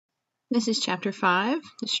This is Chapter 5,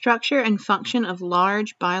 the structure and function of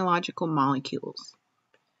large biological molecules.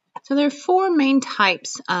 So there are four main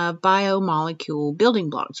types of biomolecule building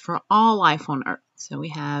blocks for all life on Earth. So we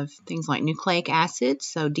have things like nucleic acids,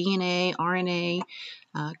 so DNA, RNA,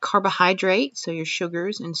 carbohydrates, so your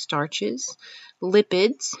sugars and starches,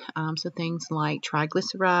 lipids, so things like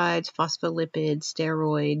triglycerides, phospholipids,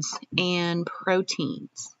 steroids, and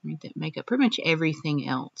proteins, right, that make up pretty much everything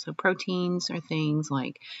else. So proteins are things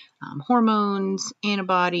like hormones,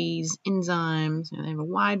 antibodies, enzymes, and they have a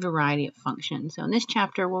wide variety of functions. So in this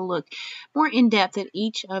chapter, we'll look more in depth at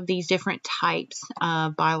each of these different types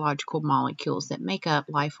of biological molecules that make up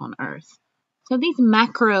life on Earth. So these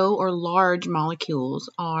macro or large molecules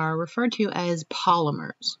are referred to as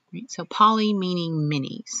polymers. Right? So poly meaning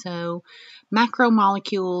many. So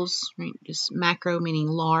macromolecules, right? Just macro meaning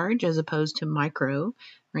large as opposed to micro.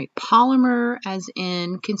 Right? Polymer as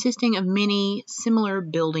in consisting of many similar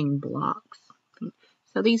building blocks.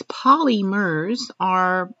 So these polymers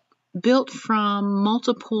are built from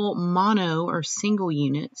multiple mono or single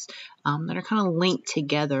units that are kind of linked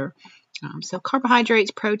together. So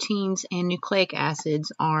carbohydrates, proteins, and nucleic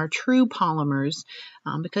acids are true polymers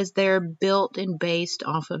because they're built and based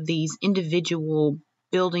off of these individual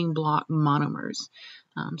building block monomers.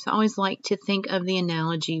 So I always like to think of the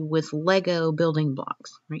analogy with Lego building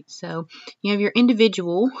blocks, right? So you have your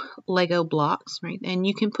individual Lego blocks, right? And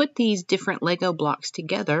you can put these different Lego blocks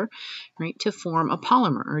together, right, to form a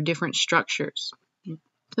polymer or different structures. So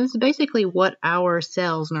this is basically what our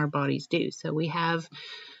cells in our bodies do. So we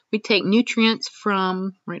take nutrients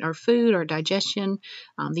from our food, our digestion,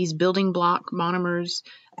 these building block monomers,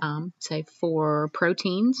 say for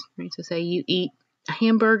proteins. Right? So say you eat a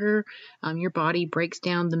hamburger, your body breaks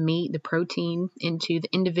down the meat, the protein, into the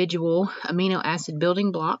individual amino acid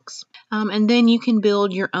building blocks. And then you can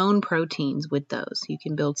build your own proteins with those. You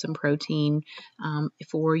can build some protein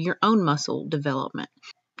for your own muscle development.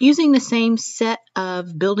 Using the same set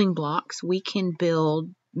of building blocks, we can build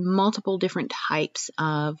multiple different types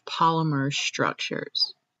of polymer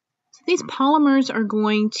structures. So these polymers are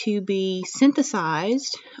going to be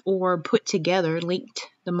synthesized or put together, linked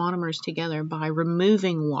the monomers together by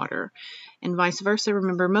removing water, and vice versa.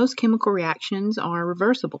 Remember, most chemical reactions are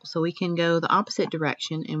reversible, so we can go the opposite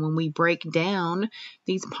direction, and when we break down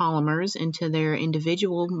these polymers into their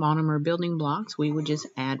individual monomer building blocks, we would just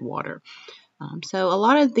add water. So a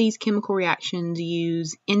lot of these chemical reactions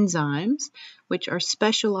use enzymes, which are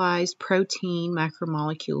specialized protein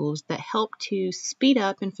macromolecules that help to speed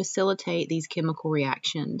up and facilitate these chemical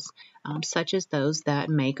reactions, such as those that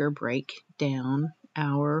make or break down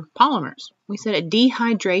our polymers. We said a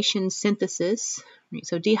dehydration synthesis. Right?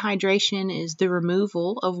 So dehydration is the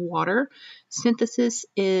removal of water. Synthesis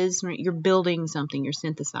is you're building something, you're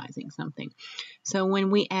synthesizing something. So when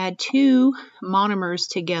we add two monomers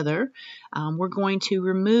together, we're going to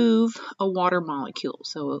remove a water molecule,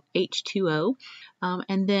 so H2O,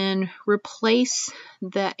 and then replace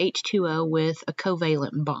that H2O with a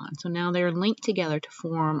covalent bond. So now they're linked together to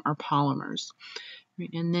form our polymers.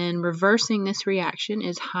 And then reversing this reaction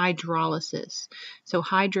is hydrolysis. So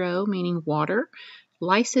hydro meaning water.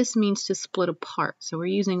 Lysis means to split apart. So we're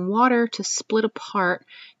using water to split apart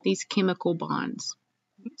these chemical bonds.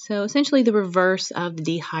 So essentially the reverse of the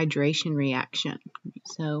dehydration reaction.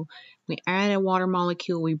 So we add a water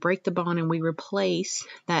molecule, we break the bond, and we replace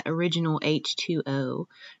that original H2O,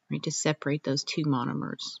 right, to separate those two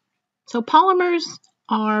monomers. So polymers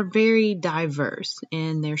are very diverse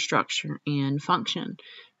in their structure and function.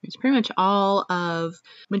 It's pretty much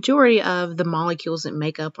majority of the molecules that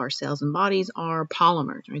make up our cells and bodies are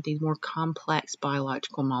polymers, right? These more complex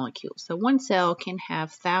biological molecules. So one cell can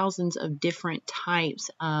have thousands of different types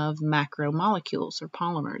of macromolecules or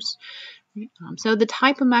polymers. So the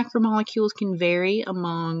type of macromolecules can vary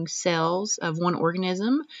among cells of one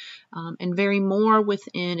organism and vary more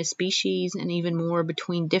within a species and even more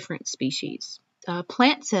between different species.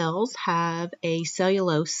 Plant cells have a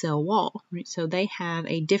cellulose cell wall, right? So they have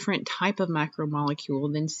a different type of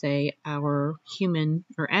macromolecule than, say, our human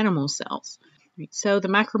or animal cells. Right? So the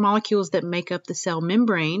macromolecules that make up the cell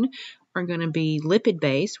membrane are going to be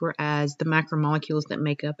lipid-based, whereas the macromolecules that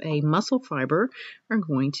make up a muscle fiber are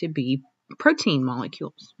going to be protein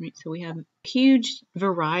molecules. Right? So we have a huge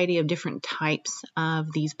variety of different types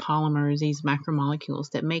of these polymers, these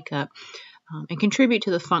macromolecules that make up and contribute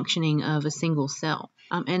to the functioning of a single cell.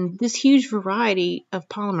 And this huge variety of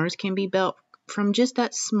polymers can be built from just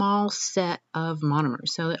that small set of monomers.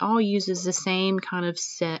 So it all uses the same kind of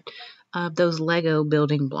set of those Lego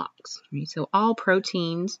building blocks. Right? So all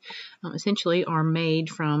proteins essentially are made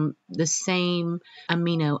from the same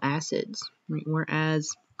amino acids, right? Whereas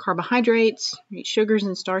Carbohydrates, right, sugars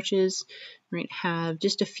and starches, right, have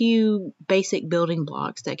just a few basic building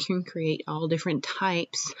blocks that can create all different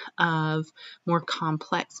types of more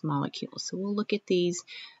complex molecules. So we'll look at these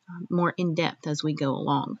more in depth as we go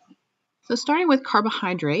along. So starting with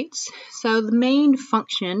carbohydrates, so the main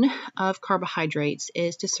function of carbohydrates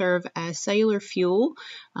is to serve as cellular fuel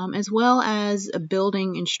as well as a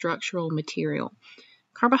building and structural material.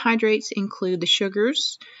 Carbohydrates include the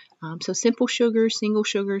sugars, so simple sugars, single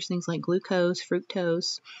sugars, things like glucose,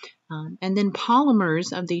 fructose, and then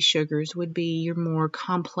polymers of these sugars would be your more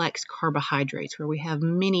complex carbohydrates where we have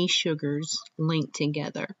many sugars linked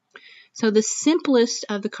together. So the simplest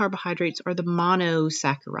of the carbohydrates are the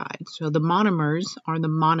monosaccharides. So the monomers are the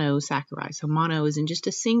monosaccharides. So mono is in just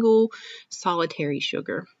a single solitary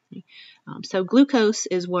sugar. So glucose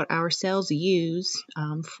is what our cells use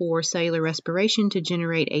for cellular respiration to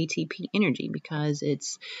generate ATP energy because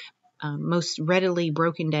it's most readily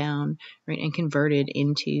broken down, right, and converted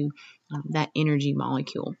into that energy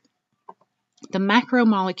molecule. The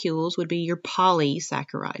macromolecules would be your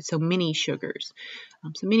polysaccharides, so many sugars.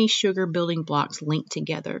 So many sugar building blocks linked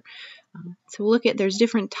together. So we'll look at there's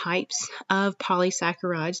different types of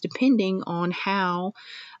polysaccharides depending on how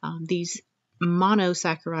these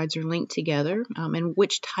monosaccharides are linked together and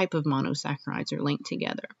which type of monosaccharides are linked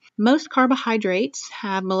together. Most carbohydrates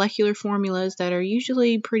have molecular formulas that are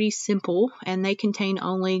usually pretty simple and they contain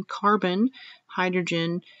only carbon,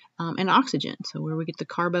 hydrogen, and oxygen. So where we get the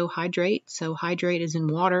carbohydrate, so hydrate is in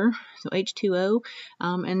water, so H2O,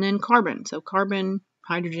 and then carbon. So carbon,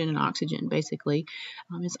 hydrogen, and oxygen basically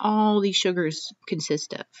is all these sugars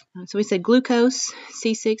consist of. So we said glucose,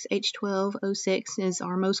 C6H12O6 is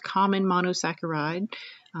our most common monosaccharide.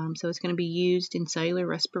 So it's going to be used in cellular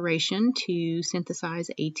respiration to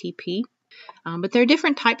synthesize ATP. But there are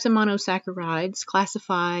different types of monosaccharides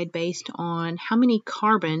classified based on how many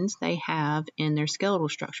carbons they have in their skeletal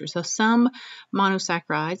structure. So some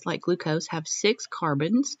monosaccharides, like glucose, have 6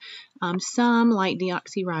 carbons. Some, like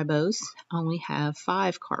deoxyribose, only have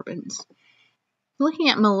 5 carbons. Looking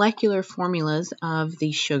at molecular formulas of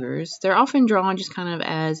these sugars, they're often drawn just kind of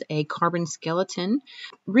as a carbon skeleton.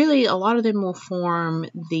 Really, a lot of them will form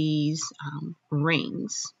these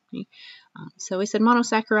rings. So we said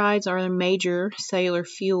monosaccharides are the major cellular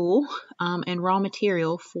fuel and raw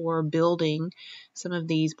material for building some of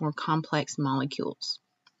these more complex molecules.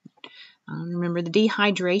 Remember the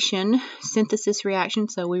dehydration synthesis reaction,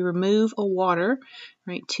 so we remove a water,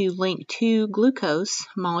 right, to link 2 glucose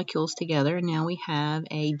molecules together, and now we have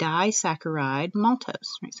a disaccharide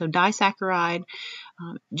maltose. Right? So disaccharide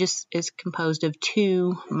just is composed of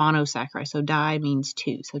 2 monosaccharides, so di means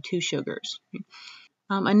 2, so 2 sugars. Right?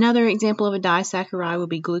 Another example of a disaccharide would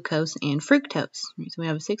be glucose and fructose. Right? So we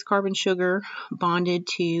have a 6-carbon sugar bonded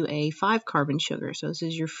to a 5-carbon sugar. So this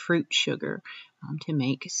is your fruit sugar to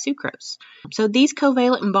make sucrose. So these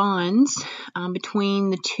covalent bonds between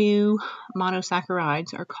the 2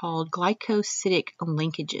 monosaccharides are called glycosidic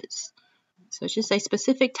linkages. So it's just a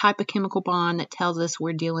specific type of chemical bond that tells us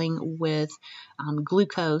we're dealing with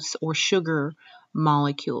glucose or sugar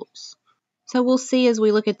molecules. So we'll see as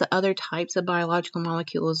we look at the other types of biological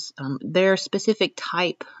molecules, their specific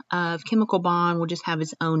type of chemical bond will just have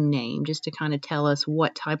its own name, just to kind of tell us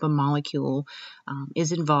what type of molecule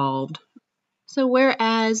is involved. So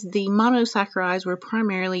whereas the monosaccharides were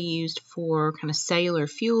primarily used for kind of cellular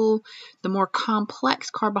fuel, the more complex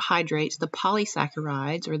carbohydrates, the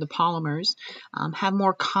polysaccharides or the polymers, have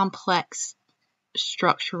more complex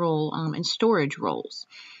structural and storage roles.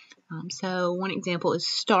 So one example is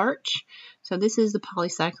starch. So this is the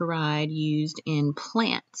polysaccharide used in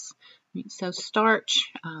plants. Right? So starch,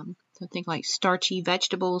 so think like starchy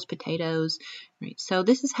vegetables, potatoes. Right? So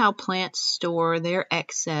this is how plants store their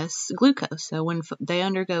excess glucose. So when they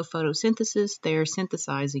undergo photosynthesis, they're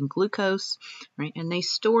synthesizing glucose, right? And they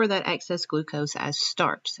store that excess glucose as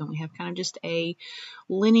starch. So we have kind of just a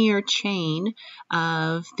linear chain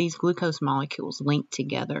of these glucose molecules linked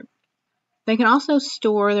together. They can also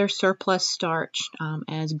store their surplus starch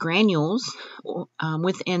as granules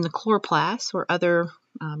within the chloroplast or other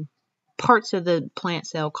parts of the plant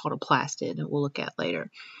cell called a plastid that we'll look at later.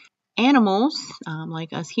 Animals,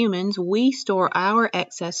 like us humans, we store our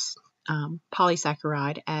excess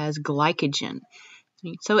polysaccharide as glycogen.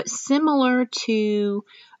 So it's similar to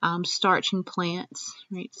starch in plants,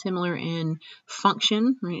 right? Similar in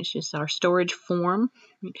function, right? It's just our storage form.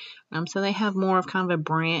 Right? So they have more of kind of a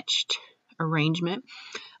branched arrangement.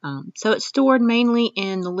 So it's stored mainly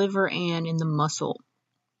in the liver and in the muscle.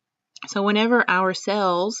 So whenever our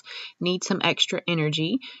cells need some extra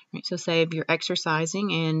energy, right, so say if you're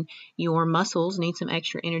exercising and your muscles need some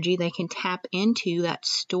extra energy, they can tap into that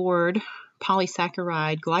stored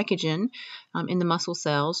polysaccharide glycogen in the muscle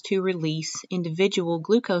cells to release individual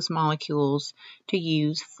glucose molecules to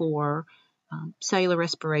use for cellular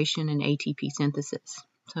respiration and ATP synthesis.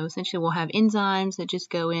 So essentially we'll have enzymes that just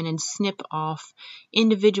go in and snip off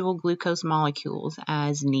individual glucose molecules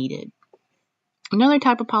as needed. Another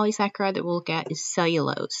type of polysaccharide that we'll look at is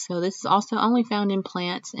cellulose. So this is also only found in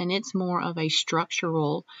plants, and it's more of a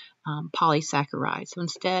structural polysaccharide. So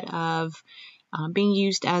instead of being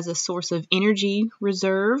used as a source of energy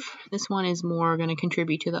reserve, this one is more going to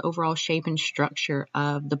contribute to the overall shape and structure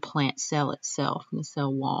of the plant cell itself, the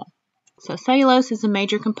cell wall. So cellulose is a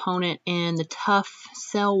major component in the tough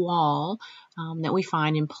cell wall that we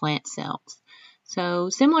find in plant cells. So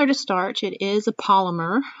similar to starch, it is a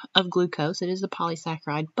polymer of glucose. It is a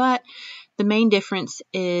polysaccharide, but the main difference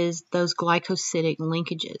is those glycosidic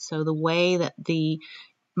linkages. So the way that the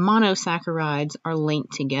monosaccharides are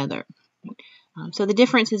linked together. So the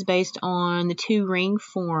difference is based on the two ring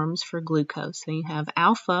forms for glucose. So you have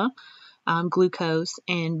alpha glucose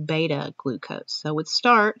and beta glucose. So with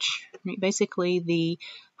starch, basically the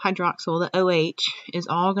hydroxyl, the OH, is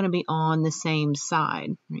all going to be on the same side.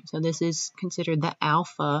 Right? So this is considered the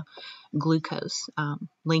alpha glucose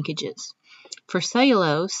linkages. For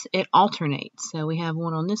cellulose, it alternates. So we have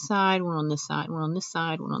one on this side, one on this side, one on this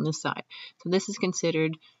side, one on this side. So this is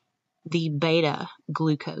considered the beta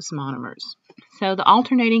glucose monomers. So the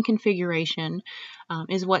alternating configuration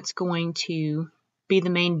is what's going to be the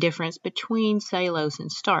main difference between cellulose and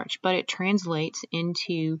starch, but it translates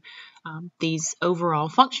into these overall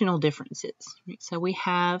functional differences. Right? So we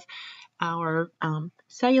have our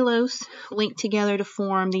cellulose linked together to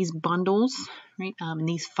form these bundles, right?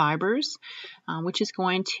 These fibers, which is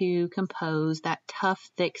going to compose that tough,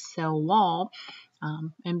 thick cell wall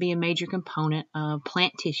and be a major component of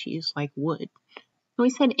plant tissues like wood. So we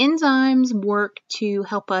said enzymes work to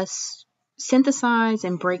help us synthesize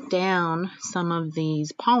and break down some of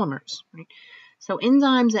these polymers. Right? So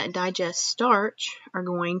enzymes that digest starch are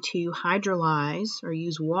going to hydrolyze or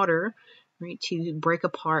use water, right, to break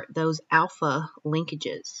apart those alpha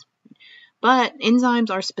linkages. But enzymes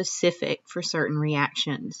are specific for certain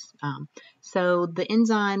reactions. So the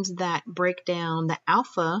enzymes that break down the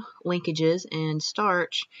alpha linkages in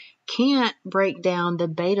starch can't break down the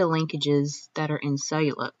beta linkages that are in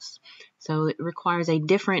cellulose. So it requires a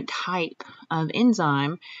different type of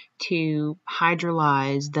enzyme to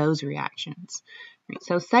hydrolyze those reactions.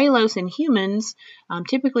 So cellulose in humans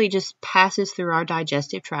typically just passes through our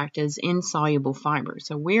digestive tract as insoluble fiber.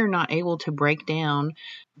 So we're not able to break down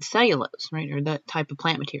cellulose, right, or that type of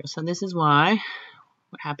plant material. So this is why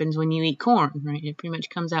what happens when you eat corn, right? It pretty much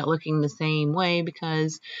comes out looking the same way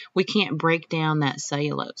because we can't break down that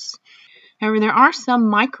cellulose. However, there are some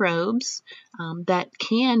microbes that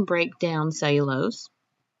can break down cellulose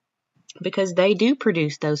because they do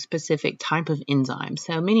produce those specific type of enzymes.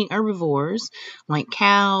 So many herbivores, like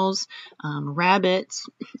cows, rabbits,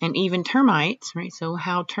 and even termites, right? So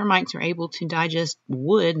how termites are able to digest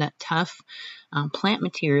wood, that tough plant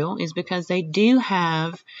material, is because they do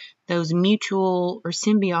have those mutual or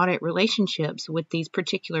symbiotic relationships with these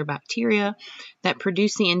particular bacteria that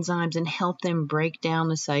produce the enzymes and help them break down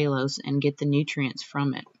the cellulose and get the nutrients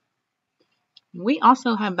from it. We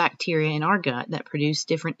also have bacteria in our gut that produce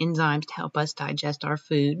different enzymes to help us digest our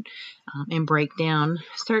food and break down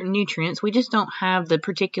certain nutrients. We just don't have the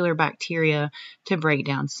particular bacteria to break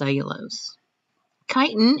down cellulose.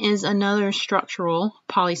 Chitin is another structural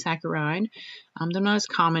polysaccharide. They're not as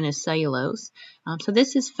common as cellulose. So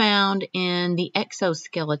this is found in the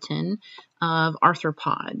exoskeleton of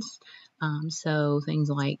arthropods. So things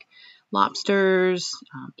like lobsters,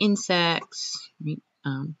 insects,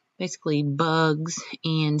 basically bugs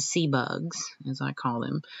and sea bugs, as I call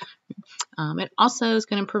them. It also is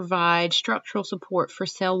going to provide structural support for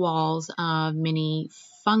cell walls of many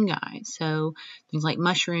fungi. So things like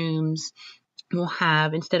mushrooms will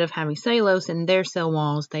have, instead of having cellulose in their cell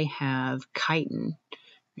walls, they have chitin,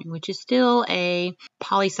 which is still a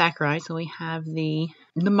polysaccharide. So we have the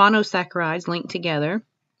monosaccharides linked together.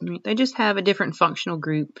 They just have a different functional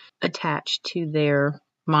group attached to their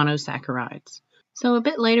monosaccharides. So a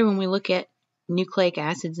bit later when we look at nucleic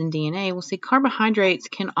acids and DNA, we'll see carbohydrates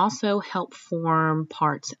can also help form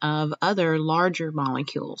parts of other larger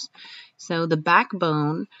molecules. So the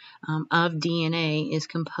backbone of DNA is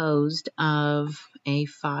composed of a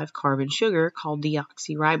 5-carbon sugar called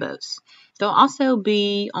deoxyribose. They'll also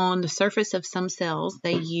be on the surface of some cells.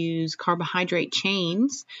 They use carbohydrate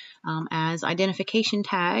chains as identification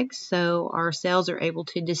tags, so our cells are able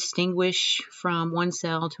to distinguish from one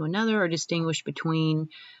cell to another or distinguish between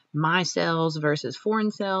my cells versus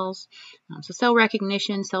foreign cells. So cell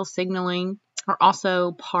recognition, cell signaling are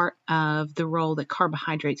also part of the role that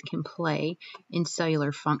carbohydrates can play in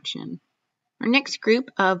cellular function. Our next group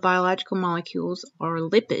of biological molecules are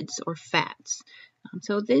lipids or fats.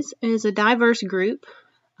 So this is a diverse group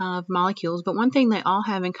of molecules, but one thing they all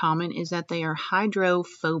have in common is that they are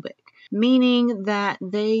hydrophobic, meaning that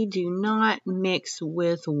they do not mix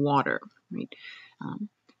with water. Right?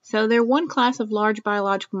 So they're one class of large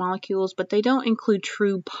biological molecules, but they don't include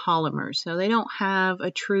true polymers. So they don't have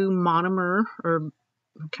a true monomer or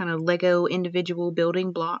kind of Lego individual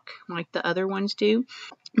building block like the other ones do.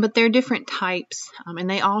 But they're different types, and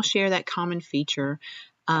they all share that common feature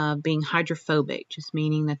of being hydrophobic, just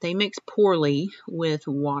meaning that they mix poorly with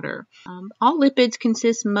water. All lipids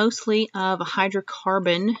consist mostly of a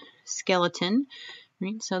hydrocarbon skeleton,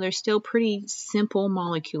 right? So they're still pretty simple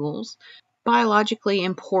molecules. Biologically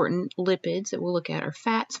important lipids that we'll look at are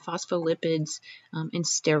fats, phospholipids, and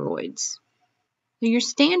steroids. So your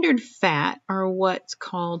standard fat are what's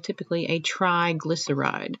called typically a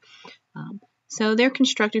triglyceride. So they're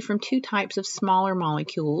constructed from 2 types of smaller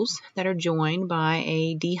molecules that are joined by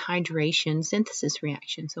a dehydration synthesis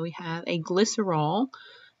reaction. So we have a glycerol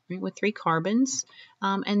with 3 carbons,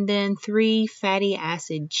 and then 3 fatty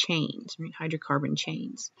acid chains, hydrocarbon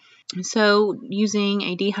chains. So using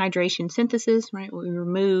a dehydration synthesis, we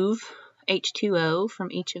remove H2O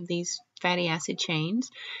from each of these fatty acid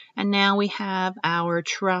chains, and now we have our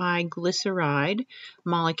triglyceride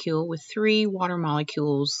molecule with 3 water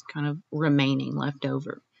molecules kind of remaining left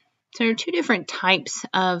over. So there are 2 different types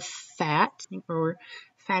of fat or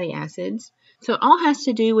fatty acids. So it all has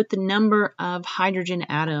to do with the number of hydrogen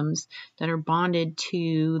atoms that are bonded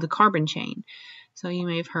to the carbon chain. So you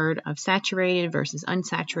may have heard of saturated versus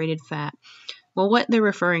unsaturated fat. Well, what they're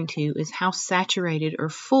referring to is how saturated or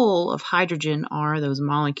full of hydrogen are those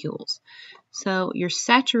molecules. So your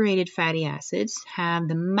saturated fatty acids have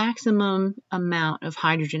the maximum amount of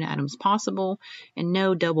hydrogen atoms possible and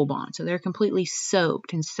no double bond. So they're completely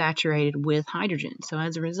soaked and saturated with hydrogen. So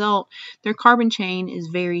as a result, their carbon chain is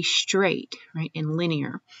very straight, and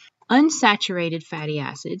linear. Unsaturated fatty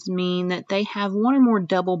acids mean that they have 1 or more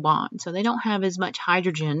double bonds, so they don't have as much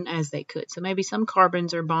hydrogen as they could. So maybe some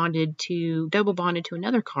carbons are double bonded to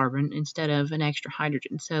another carbon instead of an extra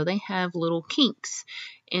hydrogen. So they have little kinks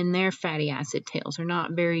in their fatty acid tails. They're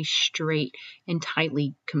not very straight and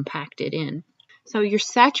tightly compacted in. So your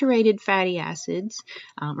saturated fatty acids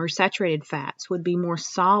or saturated fats would be more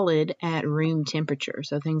solid at room temperature.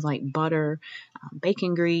 So things like butter,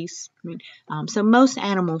 bacon grease. So most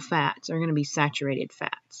animal fats are going to be saturated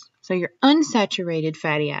fats. So your unsaturated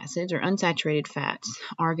fatty acids or unsaturated fats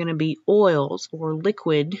are going to be oils or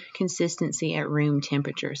liquid consistency at room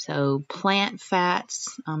temperature. So plant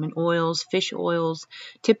fats and oils, fish oils,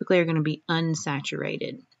 typically are going to be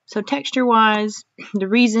unsaturated. So texture-wise, the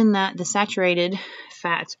reason that the saturated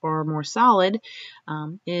fats are more solid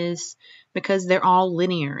is because they're all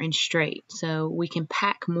linear and straight. So we can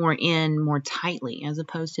pack more in more tightly as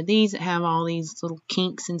opposed to these that have all these little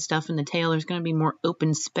kinks and stuff in the tail. There's going to be more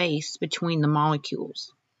open space between the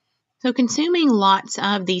molecules. So consuming lots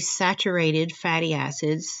of these saturated fatty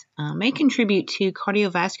acids may contribute to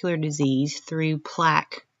cardiovascular disease through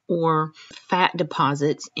plaque or fat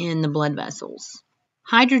deposits in the blood vessels.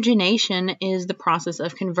 Hydrogenation is the process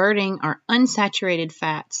of converting our unsaturated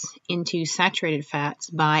fats into saturated fats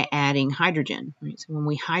by adding hydrogen. So when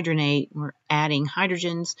we hydrogenate, we're adding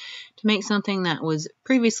hydrogens to make something that was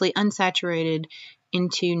previously unsaturated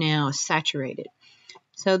into now saturated.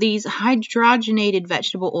 So these hydrogenated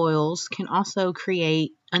vegetable oils can also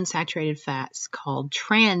create unsaturated fats called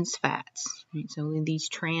trans fats. So these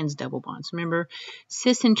trans double bonds. Remember,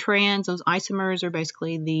 cis and trans, those isomers are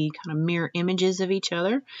basically the kind of mirror images of each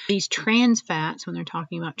other. These trans fats, when they're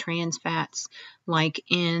talking about trans fats, like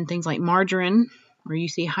in things like margarine, where you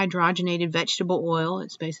see hydrogenated vegetable oil,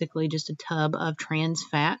 it's basically just a tub of trans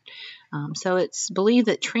fat. So it's believed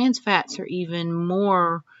that trans fats are even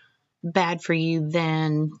more bad for you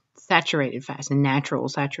than saturated fats and natural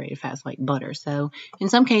saturated fats like butter. So in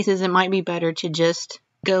some cases, it might be better to just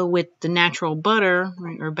go with the natural butter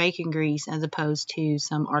or bacon grease as opposed to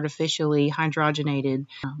some artificially hydrogenated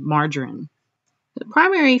margarine. The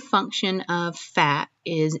primary function of fat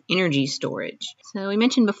is energy storage. So we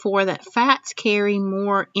mentioned before that fats carry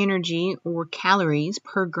more energy or calories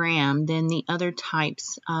per gram than the other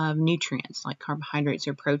types of nutrients like carbohydrates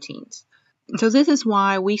or proteins. So this is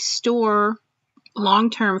why we store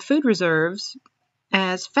long-term food reserves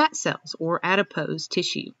as fat cells or adipose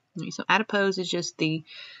tissue. So adipose is just the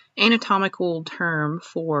anatomical term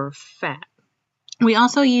for fat. We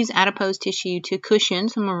also use adipose tissue to cushion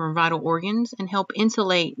some of our vital organs and help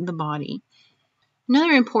insulate the body.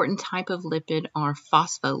 Another important type of lipid are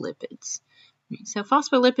phospholipids. So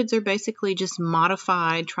phospholipids are basically just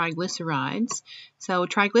modified triglycerides. So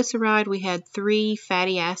triglyceride, we had 3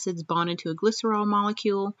 fatty acids bonded to a glycerol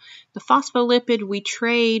molecule. The phospholipid, we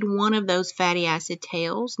trade one of those fatty acid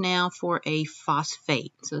tails now for a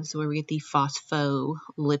phosphate. So this is where we get the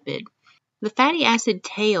phospholipid. The fatty acid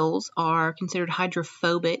tails are considered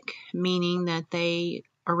hydrophobic, meaning that they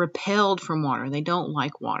are repelled from water. They don't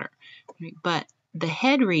like water. Right? But the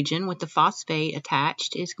head region with the phosphate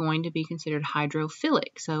attached is going to be considered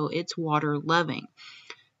hydrophilic, so it's water-loving.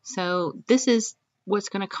 So this is what's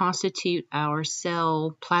going to constitute our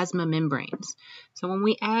cell plasma membranes. So when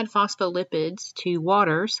we add phospholipids to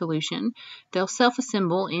water solution, they'll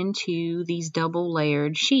self-assemble into these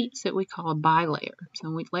double-layered sheets that we call a bilayer. So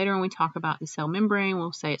later when we talk about the cell membrane,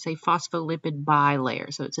 we'll say it's a phospholipid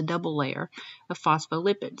bilayer. So it's a double layer of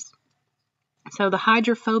phospholipids. So the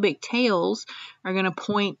hydrophobic tails are going to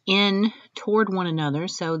point in toward one another,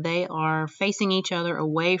 so they are facing each other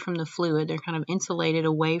away from the fluid. They're kind of insulated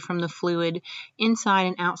away from the fluid inside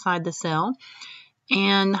and outside the cell.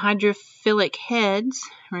 And the hydrophilic heads,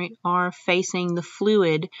 right, are facing the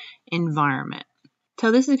fluid environment.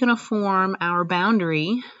 So this is going to form our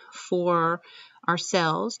boundary for our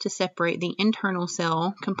cells to separate the internal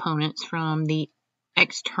cell components from the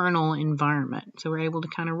external environment. So we're able to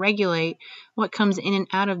kind of regulate what comes in and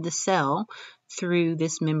out of the cell through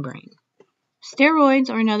this membrane. Steroids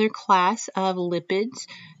are another class of lipids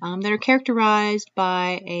that are characterized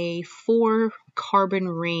by a 4-carbon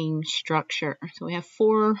ring structure. So we have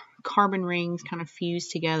 4 carbon rings kind of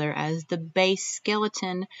fused together as the base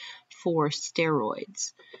skeleton for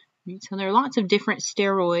steroids. So there are lots of different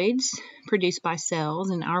steroids produced by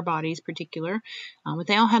cells in our bodies in particular, but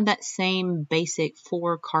they all have that same basic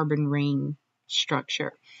 4-carbon ring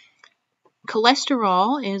structure.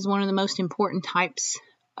 Cholesterol is one of the most important types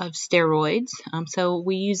of steroids, so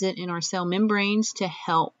we use it in our cell membranes to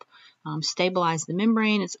help stabilize the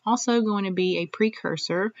membrane. It's also going to be a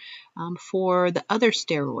precursor for the other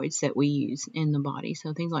steroids that we use in the body.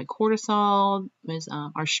 So things like cortisol is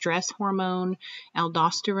our stress hormone.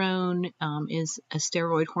 Aldosterone is a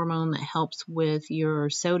steroid hormone that helps with your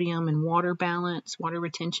sodium and water balance, water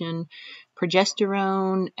retention.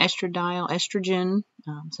 Progesterone, estradiol, estrogen.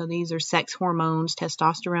 So these are sex hormones.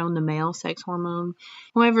 Testosterone, the male sex hormone.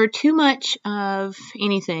 However, too much of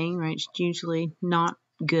anything, right, is usually not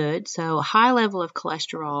good. So a high level of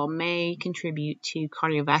cholesterol may contribute to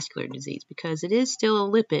cardiovascular disease because it is still a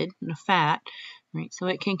lipid and a fat, right? So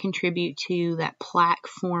it can contribute to that plaque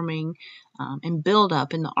forming and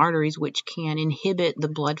buildup in the arteries, which can inhibit the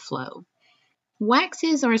blood flow.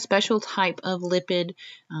 Waxes are a special type of lipid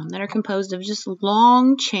that are composed of just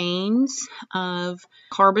long chains of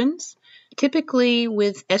carbons, typically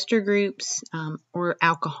with ester groups or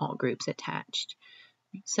alcohol groups attached.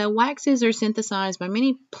 So waxes are synthesized by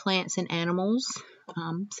many plants and animals.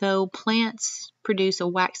 So plants produce a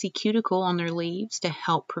waxy cuticle on their leaves to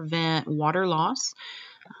help prevent water loss.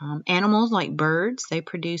 Animals like birds, they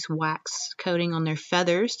produce wax coating on their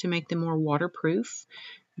feathers to make them more waterproof.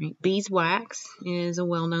 Right? Beeswax is a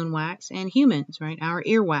well-known wax, and humans, right, our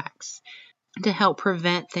earwax, to help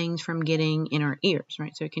prevent things from getting in our ears,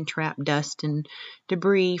 right? So it can trap dust and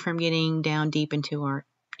debris from getting down deep into our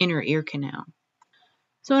inner ear canal.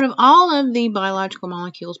 So out of all of the biological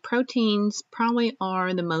molecules, proteins probably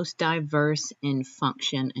are the most diverse in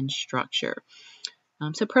function and structure.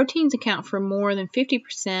 So proteins account for more than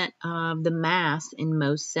 50% of the mass in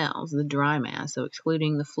most cells, the dry mass, so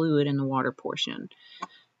excluding the fluid and the water portion.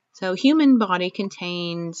 So human body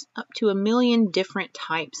contains up to 1 million different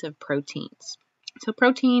types of proteins. So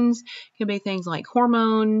proteins could be things like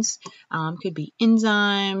hormones, could be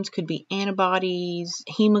enzymes, could be antibodies,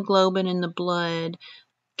 hemoglobin in the blood,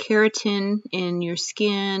 keratin in your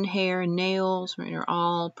skin, hair, and nails, right, are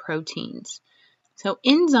all proteins. So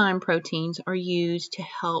enzyme proteins are used to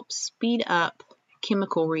help speed up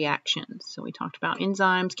chemical reactions. So we talked about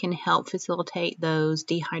enzymes can help facilitate those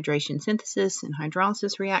dehydration synthesis and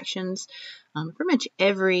hydrolysis reactions. Pretty much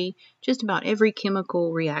just about every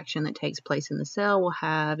chemical reaction that takes place in the cell will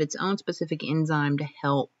have its own specific enzyme to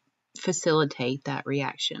help facilitate that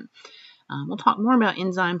reaction. We'll talk more about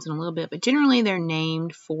enzymes in a little bit, but generally they're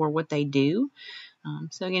named for what they do.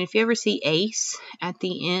 So again, if you ever see ACE at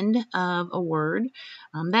the end of a word,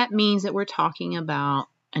 that means that we're talking about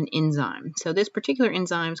an enzyme. So this particular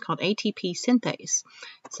enzyme is called ATP synthase.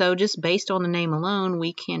 So just based on the name alone,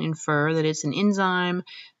 we can infer that it's an enzyme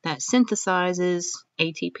that synthesizes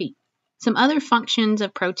ATP. Some other functions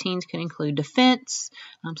of proteins can include defense,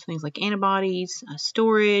 so things like antibodies,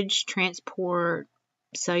 storage, transport,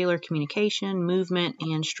 cellular communication, movement,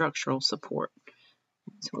 and structural support.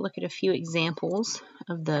 So we'll look at a few examples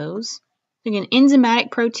of those. Again, enzymatic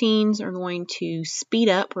proteins are going to speed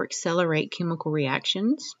up or accelerate chemical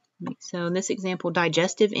reactions. So in this example,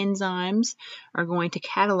 digestive enzymes are going to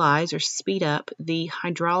catalyze or speed up the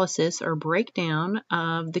hydrolysis or breakdown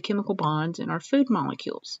of the chemical bonds in our food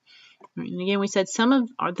molecules. And again, we said some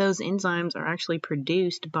of those enzymes are actually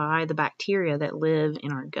produced by the bacteria that live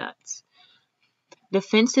in our guts.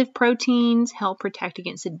 Defensive proteins help protect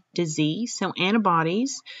against a disease, so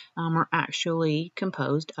antibodies are actually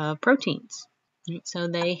composed of proteins. Right? So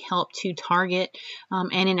they help to target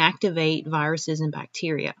and inactivate viruses and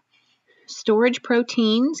bacteria. Storage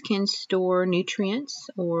proteins can store nutrients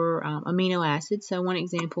or amino acids. So one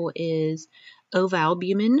example is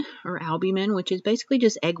ovalbumin or albumin, which is basically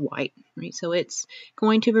just egg white. Right? So it's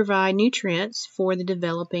going to provide nutrients for the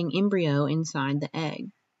developing embryo inside the egg.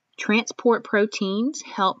 Transport proteins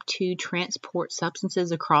help to transport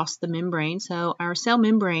substances across the membrane. So our cell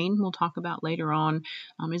membrane, we'll talk about later on,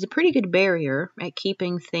 is a pretty good barrier at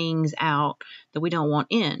keeping things out that we don't want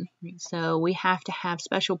in. So we have to have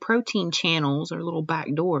special protein channels or little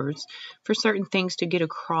back doors for certain things to get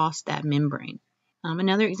across that membrane.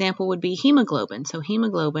 Another example would be hemoglobin. So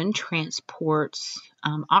hemoglobin transports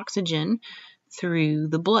oxygen through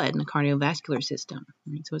the blood in the cardiovascular system.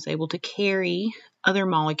 Right? So it's able to carry other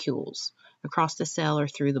molecules across the cell or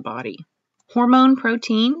through the body. Hormone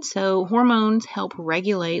proteins. So hormones help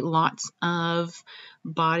regulate lots of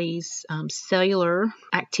body's cellular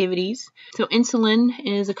activities. So insulin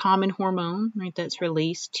is a common hormone, right, that's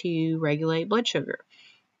released to regulate blood sugar.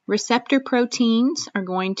 Receptor proteins are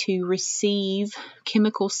going to receive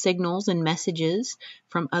chemical signals and messages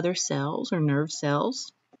from other cells or nerve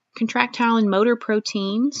cells. Contractile and motor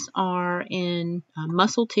proteins are in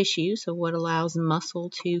muscle tissue, so what allows muscle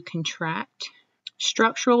to contract.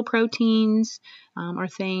 Structural proteins are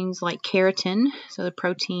things like keratin, so the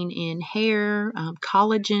protein in hair,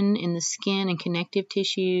 collagen in the skin and connective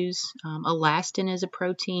tissues, elastin is a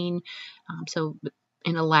protein, so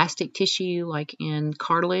in elastic tissue like in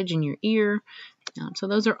cartilage in your ear. So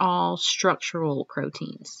those are all structural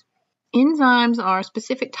proteins. Enzymes are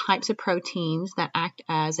specific types of proteins that act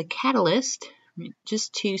as a catalyst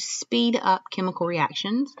just to speed up chemical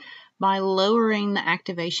reactions by lowering the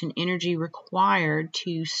activation energy required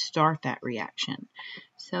to start that reaction.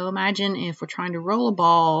 So imagine if we're trying to roll a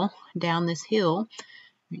ball down this hill.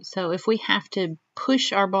 So if we have to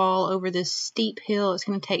push our ball over this steep hill, it's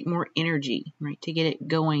going to take more energy, right, to get it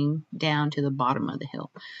going down to the bottom of the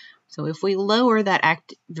hill. So if we lower that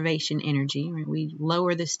activation energy, right, we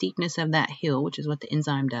lower the steepness of that hill, which is what the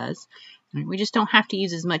enzyme does, right, we just don't have to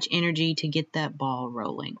use as much energy to get that ball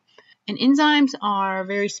rolling. And enzymes are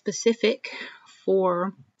very specific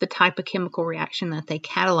for the type of chemical reaction that they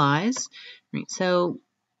catalyze. Right? So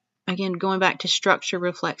again, going back to structure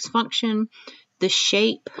reflects function, the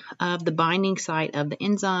shape of the binding site of the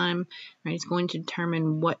enzyme, right, is going to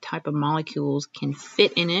determine what type of molecules can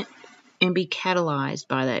fit in it and be catalyzed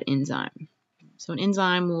by that enzyme. So an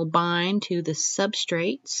enzyme will bind to the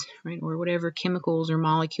substrates, right, or whatever chemicals or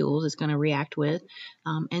molecules it's going to react with,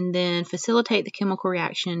 and then facilitate the chemical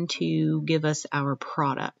reaction to give us our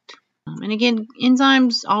product. And again,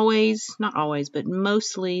 enzymes always, not always, but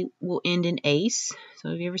mostly will end in ACE. So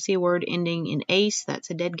if you ever see a word ending in ACE, that's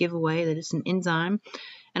a dead giveaway that it's an enzyme.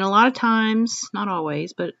 And a lot of times, not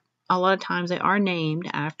always, but a lot of times they are named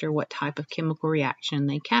after what type of chemical reaction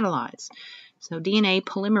they catalyze. So DNA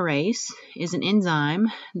polymerase is an enzyme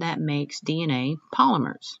that makes DNA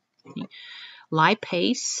polymers. Okay.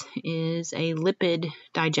 Lipase is a lipid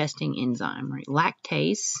digesting enzyme. Right?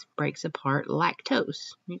 Lactase breaks apart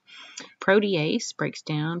lactose. Right? Protease breaks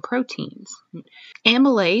down proteins. Right?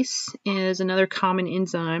 Amylase is another common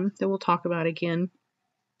enzyme that we'll talk about again.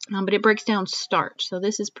 But it breaks down starch. So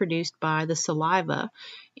this is produced by the saliva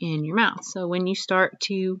in your mouth. So when you start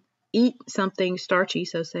to eat something starchy,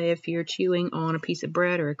 so say if you're chewing on a piece of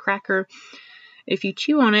bread or a cracker, if you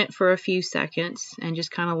chew on it for a few seconds and just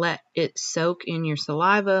kind of let it soak in your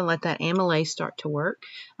saliva, let that amylase start to work,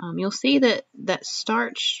 you'll see that that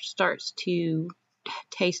starch starts to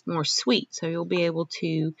taste more sweet. So you'll be able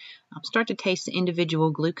to start to taste the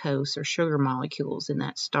individual glucose or sugar molecules in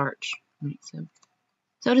that starch. Right?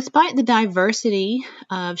 So despite the diversity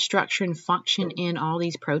of structure and function in all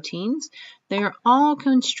these proteins, they are all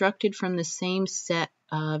constructed from the same set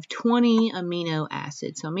of 20 amino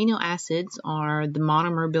acids. So amino acids are the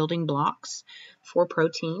monomer building blocks for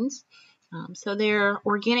proteins. So they're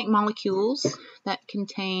organic molecules that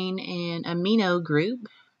contain an amino group,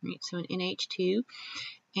 right? So an NH2,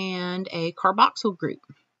 and a carboxyl group.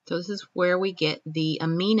 So this is where we get the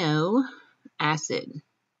amino acid.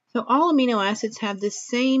 So all amino acids have the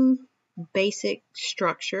same basic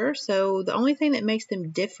structure. So the only thing that makes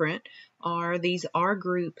them different are these R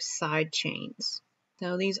group side chains.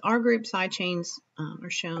 So these R group side chains are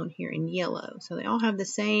shown here in yellow. So they all have the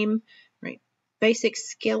same basic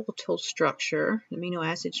skeletal structure, amino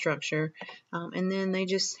acid structure, and then they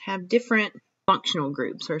just have different functional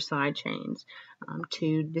groups or side chains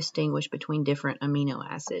to distinguish between different amino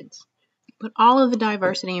acids. But all of the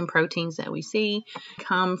diversity in proteins that we see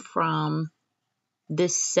come from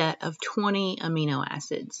this set of 20 amino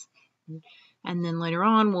acids. And then later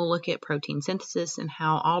on, we'll look at protein synthesis and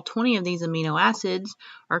how all 20 of these amino acids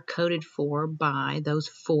are coded for by those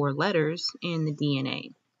 4 letters in the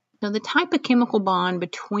DNA. So the type of chemical bond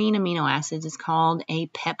between amino acids is called a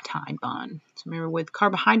peptide bond. So remember, with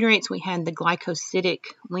carbohydrates, we had the glycosidic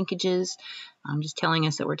linkages, just telling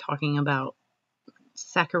us that we're talking about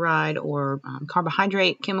saccharide or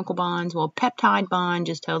carbohydrate chemical bonds. Well, peptide bond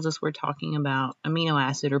just tells us we're talking about amino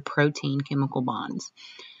acid or protein chemical bonds.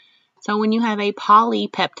 So when you have a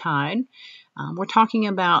polypeptide, we're talking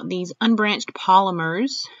about these unbranched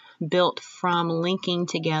polymers built from linking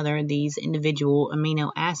together these individual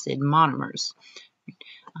amino acid monomers.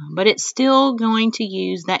 But it's still going to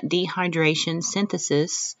use that dehydration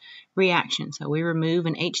synthesis reaction. So we remove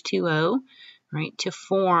an H2O, right, to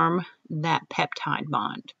form that peptide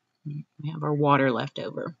bond. We have our water left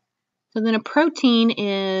over. So then a protein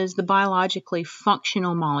is the biologically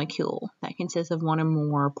functional molecule that consists of one or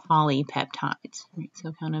more polypeptides. Right?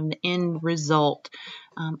 So kind of the end result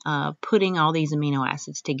of putting all these amino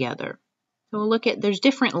acids together. So we'll look at, there's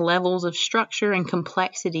different levels of structure and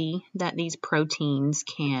complexity that these proteins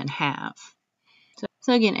can have.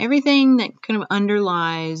 So again, everything that kind of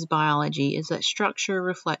underlies biology is that structure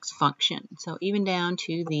reflects function. So even down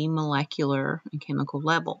to the molecular and chemical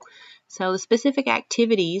level. So the specific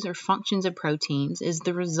activities or functions of proteins is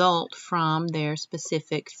the result from their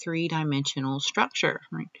specific 3-dimensional structure.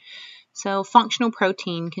 Right? So functional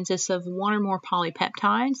protein consists of one or more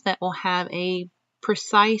polypeptides that will have a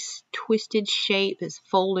precise twisted shape that's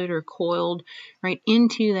folded or coiled right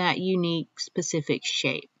into that unique specific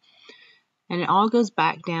shape. And it all goes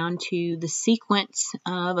back down to the sequence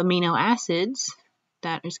of amino acids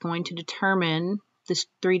that is going to determine this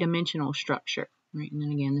 3-dimensional structure. Right? And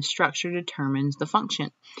then again, the structure determines the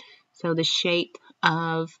function. So the shape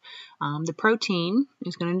of the protein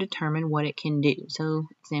is going to determine what it can do. So,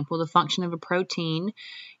 example, the function of a protein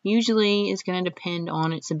usually is going to depend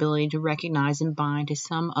on its ability to recognize and bind to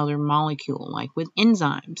some other molecule, like with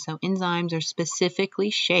enzymes. So enzymes are specifically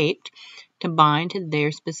shaped to bind to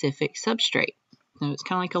their specific substrate. So it's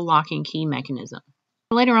kind of like a lock and key mechanism.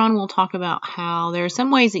 Later on, we'll talk about how there are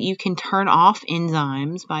some ways that you can turn off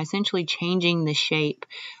enzymes by essentially changing the shape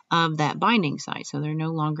of that binding site. So they're no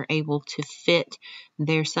longer able to fit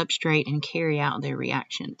their substrate and carry out their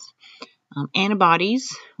reactions.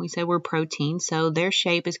 Antibodies, we said were proteins, so their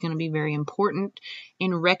shape is going to be very important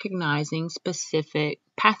in recognizing specific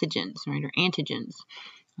pathogens, right, or antigens.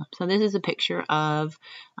 So this is a picture of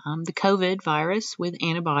the COVID virus with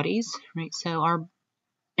antibodies, right? So our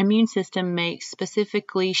immune system makes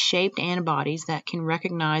specifically shaped antibodies that can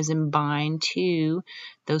recognize and bind to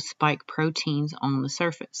those spike proteins on the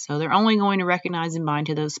surface. So they're only going to recognize and bind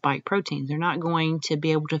to those spike proteins. They're not going to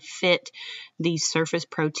be able to fit these surface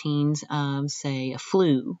proteins of, say, a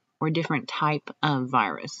flu or a different type of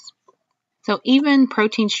virus. So even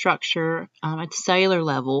protein structure at the cellular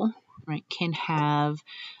level, right, can have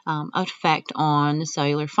effect on the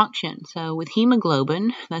cellular function. So with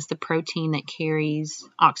hemoglobin, that's the protein that carries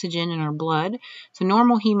oxygen in our blood. So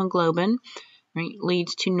normal hemoglobin, right,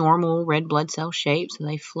 leads to normal red blood cell shape, so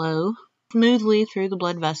they flow smoothly through the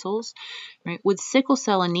blood vessels. Right. With sickle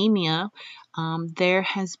cell anemia, there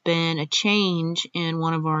has been a change in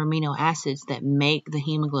one of our amino acids that make the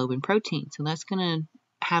hemoglobin protein. So that's going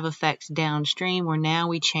to have effects downstream where now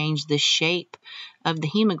we change the shape of the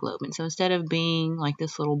hemoglobin. So instead of being like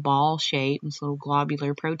this little ball shape, this little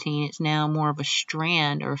globular protein, it's now more of a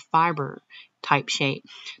strand or fiber type shape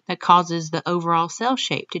that causes the overall cell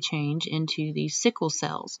shape to change into these sickle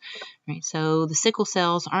cells. Right? So the sickle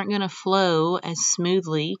cells aren't going to flow as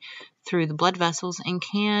smoothly through the blood vessels and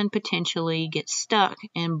can potentially get stuck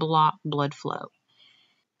and block blood flow.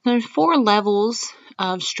 There's 4 levels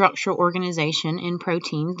of structural organization in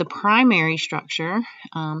proteins. The primary structure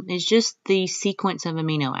is just the sequence of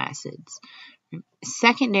amino acids.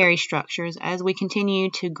 Secondary structures, as we continue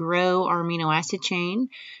to grow our amino acid chain,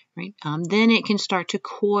 right, then it can start to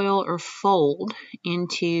coil or fold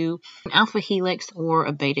into an alpha helix or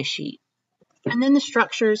a beta sheet. And then the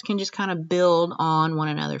structures can just kind of build on one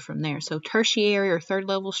another from there. So tertiary or third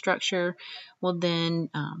level structure will then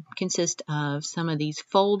consist of some of these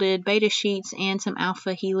folded beta sheets and some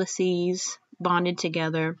alpha helices bonded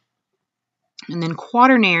together. And then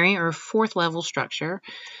quaternary or fourth level structure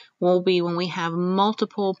will be when we have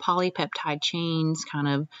multiple polypeptide chains kind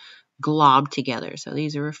of globbed together. So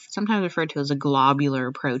these are sometimes referred to as a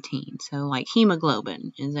globular protein. So like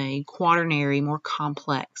hemoglobin is a quaternary, more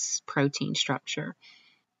complex protein structure.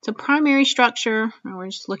 So primary structure, we're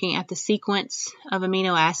just looking at the sequence of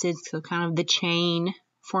amino acids, so kind of the chain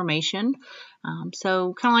formation.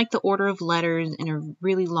 So kind of like the order of letters in a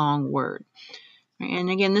really long word.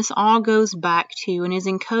 And again, this all goes back to and is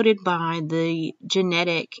encoded by the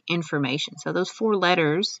genetic information. So those 4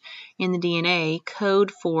 letters in the DNA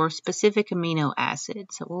code for specific amino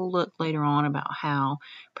acids. So we'll look later on about how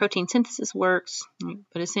protein synthesis works.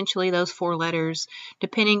 But essentially those 4 letters,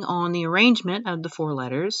 depending on the arrangement of the 4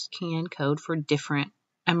 letters, can code for different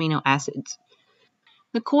amino acids.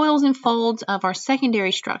 The coils and folds of our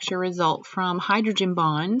secondary structure result from hydrogen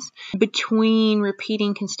bonds between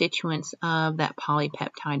repeating constituents of that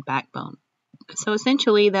polypeptide backbone. So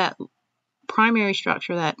essentially that primary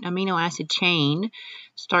structure, that amino acid chain,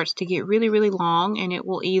 starts to get really, really long, and it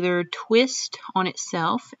will either twist on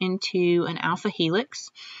itself into an alpha helix,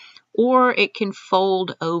 or it can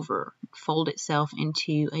fold itself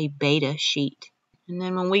into a beta sheet. And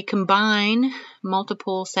then when we combine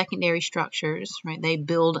multiple secondary structures, right, they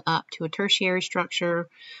build up to a tertiary structure.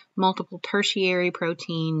 Multiple tertiary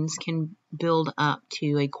proteins can build up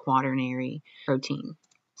to a quaternary protein.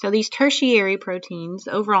 So these tertiary proteins,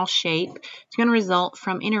 overall shape, is going to result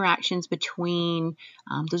from interactions between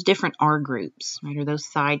those different R groups, right, or those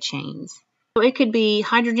side chains. So it could be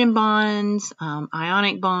hydrogen bonds,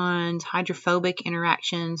 ionic bonds, hydrophobic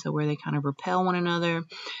interactions, so where they kind of repel one another,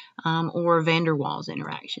 or van der Waals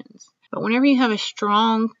interactions. But whenever you have a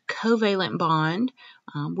strong covalent bond,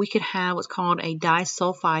 we could have what's called a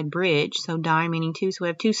disulfide bridge. So di meaning 2, so we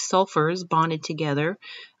have 2 sulfurs bonded together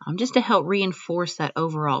just to help reinforce that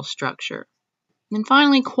overall structure. And then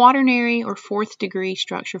finally, quaternary or 4th degree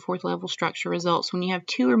structure, 4th level structure results when you have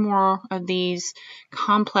 2 or more of these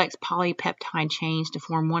complex polypeptide chains to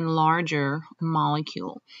form one larger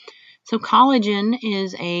molecule. So collagen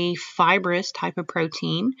is a fibrous type of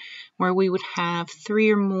protein where we would have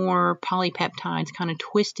 3 or more polypeptides kind of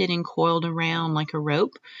twisted and coiled around like a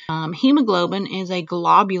rope. Hemoglobin is a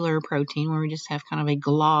globular protein where we just have kind of a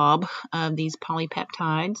glob of these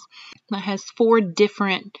polypeptides that has 4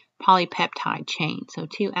 different polypeptide chains, so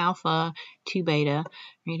 2 alpha, 2 beta,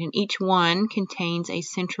 right? And each one contains a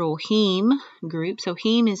central heme group. So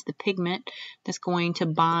heme is the pigment that's going to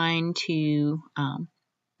bind to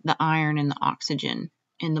the iron and the oxygen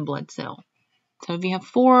in the blood cell. So if you have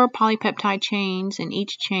 4 polypeptide chains and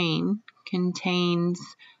each chain contains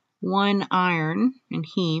 1 iron and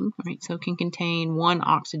heme, right? So it can contain 1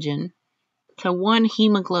 oxygen. So 1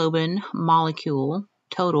 hemoglobin molecule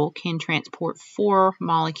total can transport 4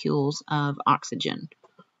 molecules of oxygen.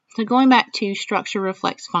 So going back to structure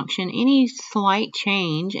reflects function, any slight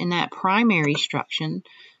change in that primary structure,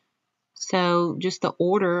 so just the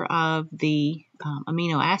order of the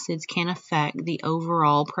amino acids can affect the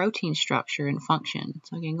overall protein structure and function.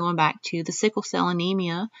 So again, going back to the sickle cell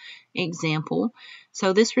anemia example,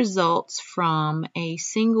 so this results from a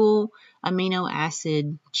single amino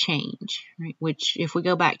acid change, right? Which if we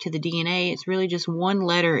go back to the DNA, it's really just 1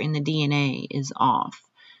 letter in the DNA is off,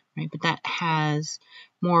 right? But that has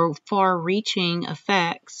more far-reaching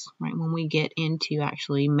effects, right, when we get into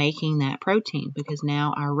actually making that protein, because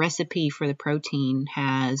now our recipe for the protein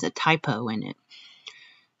has a typo in it.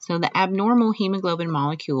 So the abnormal hemoglobin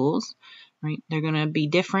molecules, right, they're going to be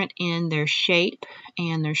different in their shape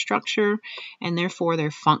and their structure, and therefore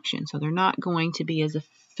their function. So they're not going to be as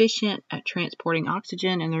efficient at transporting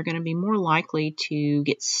oxygen, and they're going to be more likely to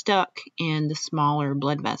get stuck in the smaller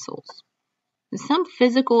blood vessels. Some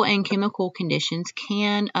physical and chemical conditions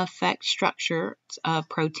can affect structures of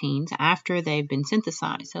proteins after they've been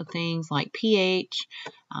synthesized. So things like pH,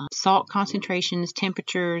 salt concentrations,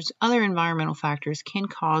 temperatures, other environmental factors can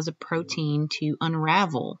cause a protein to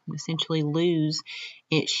unravel, essentially lose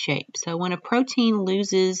its shape. So when a protein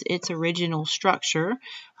loses its original structure,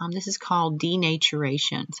 this is called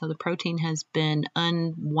denaturation. So the protein has been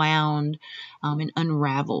unwound and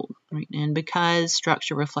unraveled. Right? And because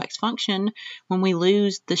structure reflects function, when we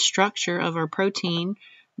lose the structure of our protein,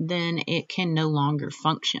 then it can no longer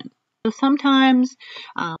function. So sometimes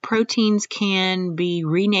proteins can be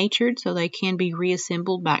renatured, so they can be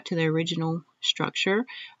reassembled back to their original structure,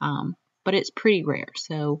 but it's pretty rare.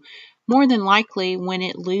 So more than likely, when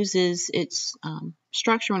it loses its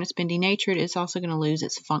structure, when it's been denatured, it's also going to lose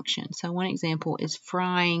its function. So one example is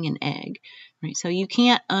frying an egg. Right? So you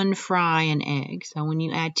can't unfry an egg. So when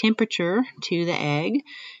you add temperature to the egg,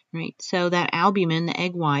 right, so that albumin, the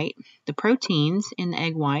egg white, the proteins in the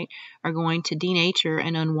egg white are going to denature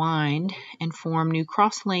and unwind and form new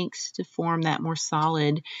cross-links to form that more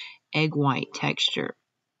solid egg white texture.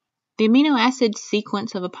 The amino acid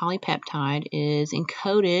sequence of a polypeptide is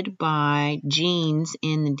encoded by genes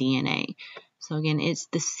in the DNA. So again, it's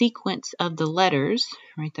the sequence of the letters,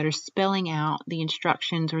 right, that are spelling out the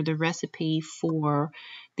instructions or the recipe for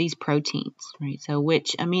these proteins, right? So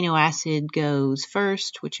which amino acid goes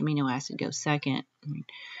first, which amino acid goes second. Right?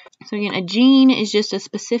 So again, a gene is just a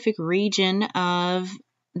specific region of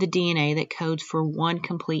the DNA that codes for one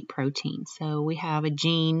complete protein. So we have a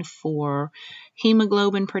gene for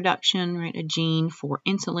hemoglobin production, right? A gene for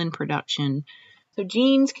insulin production. So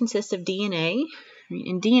genes consist of DNA, right?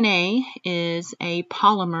 And DNA is a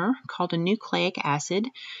polymer called a nucleic acid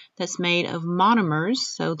that's made of monomers.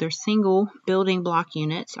 So their single building block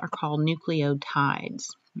units are called nucleotides.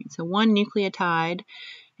 Right? So one nucleotide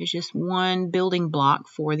is just one building block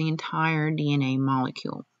for the entire DNA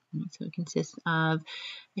molecule. So it consists of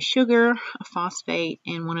a sugar, a phosphate,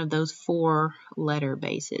 and one of those 4 letter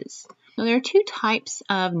bases. So there are 2 types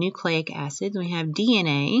of nucleic acids. We have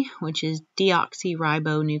DNA, which is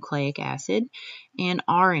deoxyribonucleic acid, and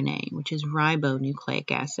RNA, which is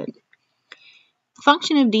ribonucleic acid. The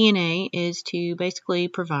function of DNA is to basically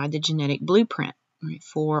provide the genetic blueprint, right,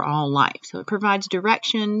 for all life. So it provides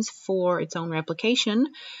directions for its own replication,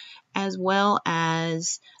 as well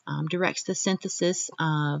as directs the synthesis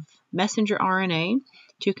of messenger RNA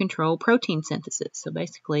to control protein synthesis. So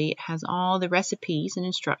basically, it has all the recipes and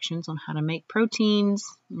instructions on how to make proteins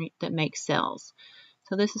that make cells.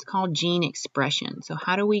 So this is called gene expression. So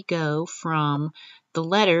how do we go from the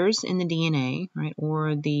letters in the DNA, right,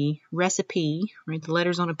 or the recipe, right, the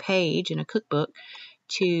letters on a page in a cookbook,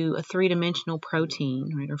 to a 3-dimensional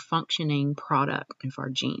protein, right, or functioning product of our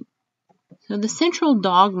gene? So the central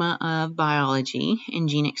dogma of biology and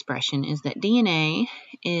gene expression is that DNA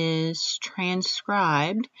is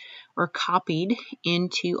transcribed or copied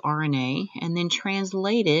into RNA and then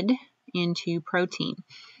translated into protein.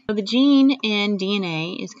 So the gene in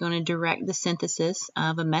DNA is going to direct the synthesis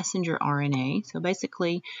of a messenger RNA. So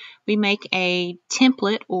basically, we make a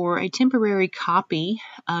template or a temporary copy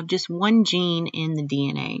of just one gene in the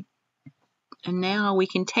DNA. And now we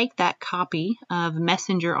can take that copy of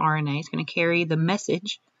messenger RNA, it's going to carry the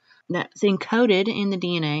message that's encoded in the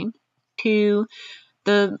DNA, to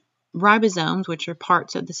the ribosomes, which are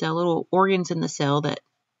parts of the cell, little organs in the cell that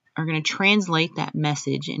are going to translate that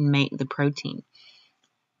message and make the protein.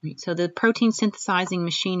 So the protein synthesizing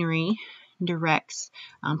machinery directs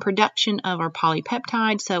production of our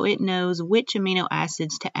polypeptide, so it knows which amino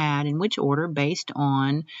acids to add in which order based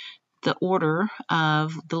on the order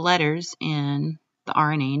of the letters in the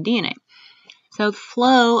RNA and DNA. So the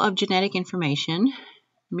flow of genetic information, let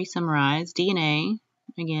me summarize. DNA,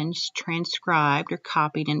 again, is transcribed or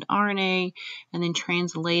copied into RNA and then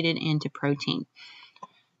translated into protein.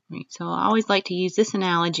 Right, so I always like to use this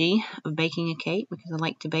analogy of baking a cake because I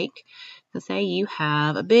like to bake. So say you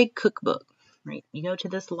have a big cookbook. Right, you go to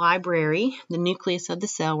this library, the nucleus of the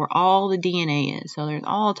cell, where all the DNA is. So there's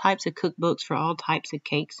all types of cookbooks for all types of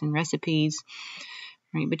cakes and recipes.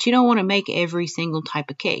 Right, but you don't want to make every single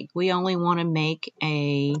type of cake. We only want to make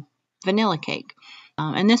a vanilla cake.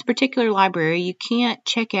 In this particular library, you can't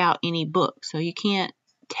check out any book. So you can't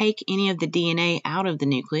take any of the DNA out of the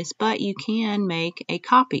nucleus, but you can make a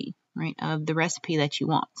copy, right, of the recipe that you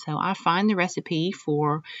want. So I find the recipe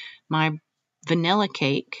for my vanilla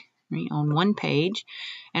cake, right, on one page,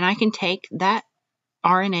 and I can take that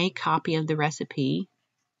RNA copy of the recipe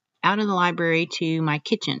out of the library to my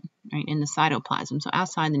kitchen, right, in the cytoplasm, so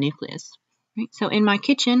outside the nucleus. Right, so in my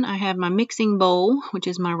kitchen, I have my mixing bowl, which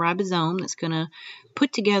is my ribosome that's going to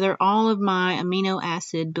put together all of my amino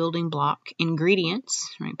acid building block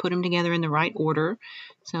ingredients, right? Put them together in the right order.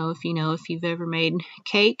 So if you've ever made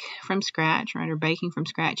cake from scratch, right, or baking from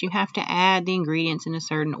scratch, you have to add the ingredients in a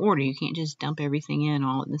certain order. You can't just dump everything in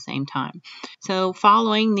all at the same time. So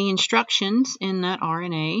following the instructions in that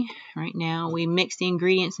RNA, right now we mix the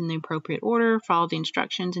ingredients in the appropriate order, follow the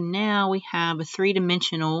instructions, and now we have a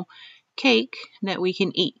three-dimensional cake that we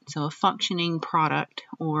can eat, so a functioning product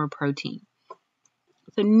or protein.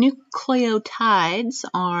 So nucleotides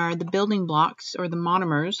are the building blocks or the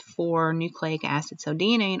monomers for nucleic acid. So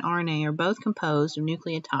DNA and RNA are both composed of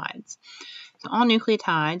nucleotides. So all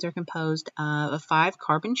nucleotides are composed of a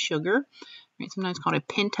 5-carbon sugar, right? Sometimes called a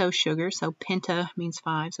pentose sugar. So penta means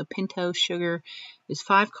 5. So pentose sugar is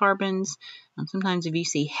 5 carbons. Sometimes if you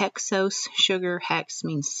see hexose sugar, hex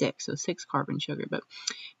means 6, so 6-carbon sugar. But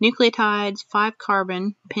nucleotides,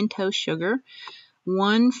 5-carbon pentose sugar,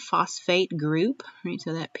 1 phosphate group, right?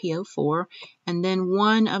 So that PO4, and then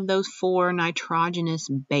one of those 4 nitrogenous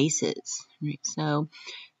bases, right? So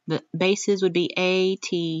the bases would be A,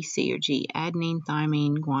 T, C, or G: adenine,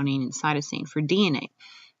 thymine, guanine, and cytosine for DNA.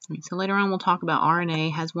 Right, so later on we'll talk about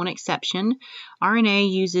RNA. Has one exception.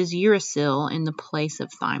 RNA uses uracil in the place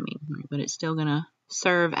of thymine, right? But it's still going to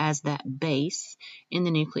serve as that base in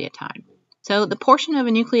the nucleotide. So the portion of a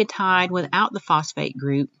nucleotide without the phosphate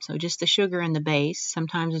group, so just the sugar and the base,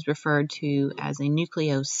 sometimes is referred to as a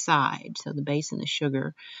nucleoside, so the base and the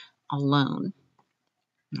sugar alone.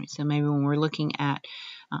 Right, so maybe when we're looking at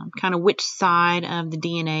kind of which side of the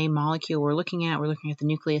DNA molecule we're looking at the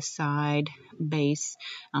nucleoside base.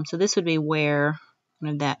 So this would be where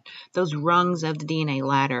those rungs of the DNA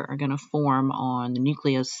ladder are going to form on the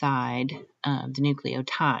nucleoside of the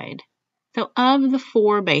nucleotide. So of the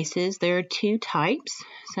 4 bases, there are 2 types.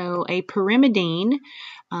 So a pyrimidine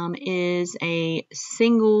is a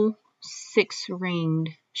single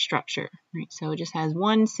 6-ringed structure. Right? So it just has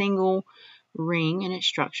one single ring in its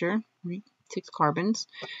structure, right? 6 carbons.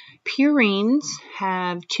 Purines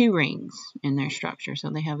have 2 rings in their structure. So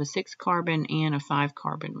they have a 6-carbon and a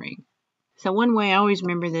 5-carbon ring. So one way I always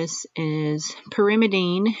remember this is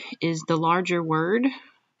pyrimidine is the larger word,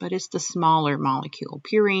 but it's the smaller molecule.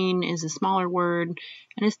 Purine is a smaller word,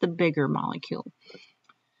 and it's the bigger molecule.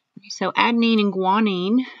 So adenine and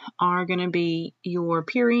guanine are going to be your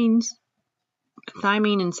purines,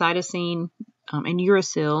 thymine and cytosine, and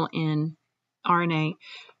uracil in RNA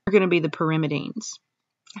are going to be the pyrimidines.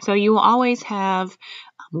 So you will always have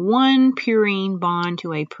one purine bond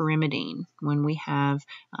to a pyrimidine when we have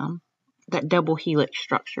that double helix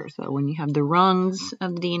structure. So when you have the rungs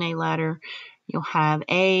of the DNA ladder, you'll have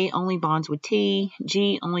A only bonds with T,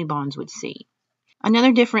 G only bonds with C.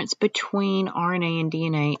 Another difference between RNA and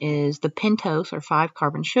DNA is the pentose or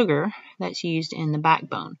 5-carbon sugar that's used in the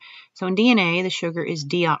backbone. So in DNA, the sugar is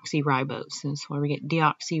deoxyribose. That's where we get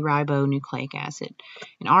deoxyribonucleic acid.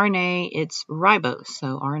 In RNA, it's ribose.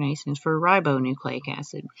 So RNA stands for ribonucleic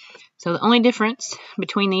acid. So the only difference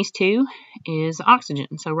between these two is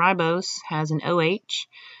oxygen. So ribose has an OH.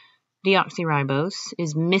 Deoxyribose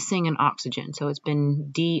is missing an oxygen. So it's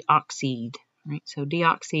been deoxied. Right, so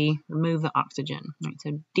deoxy, remove the oxygen. Right,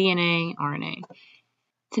 so DNA, RNA.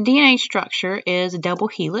 The DNA structure is a double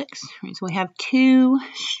helix. Right, so we have 2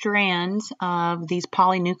 strands of these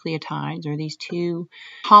polynucleotides, or these 2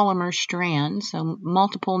 polymer strands, so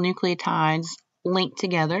multiple nucleotides linked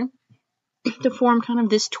together to form kind of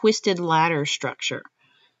this twisted ladder structure.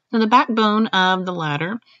 So the backbone of the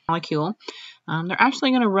ladder molecule, they're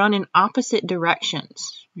actually going to run in opposite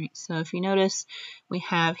directions. Right? So if you notice, we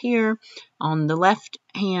have here on the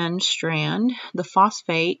left-hand strand the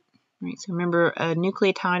phosphate. Right? So remember, a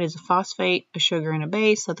nucleotide is a phosphate, a sugar, and a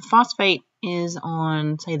base. So the phosphate is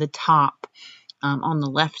on, say, the top on the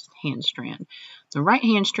left-hand strand. The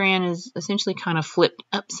right-hand strand is essentially kind of flipped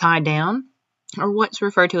upside down, or what's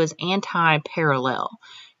referred to as anti-parallel.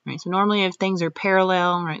 Right, so normally if things are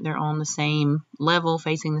parallel, right, they're on the same level,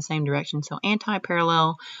 facing the same direction. So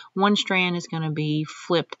anti-parallel, one strand is going to be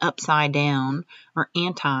flipped upside down or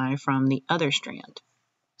anti from the other strand.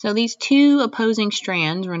 So these 2 opposing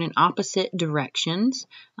strands run in opposite directions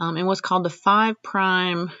in what's called the 5'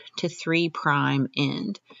 to 3'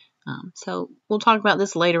 end. So we'll talk about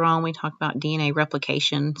this later on when we talk about DNA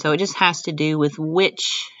replication. So it just has to do with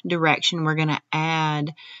which direction we're going to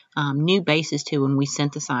add new bases to when we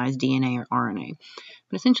synthesize DNA or RNA.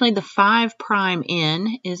 But essentially the 5' end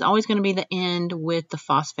is always going to be the end with the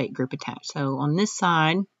phosphate group attached. So on this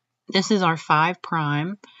side, this is our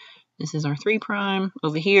 5'. This is our 3'.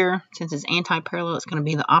 Over here, since it's anti-parallel, it's going to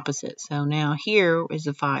be the opposite. So now here is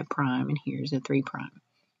the 5', and here's the 3'.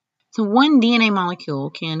 So one DNA molecule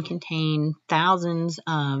can contain thousands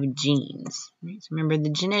of genes. Right? So remember, the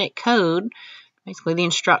genetic code, basically the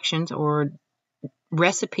instructions or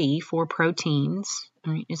recipe for proteins,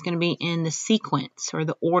 right, is going to be in the sequence or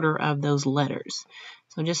the order of those letters.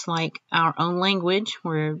 So just like our own language,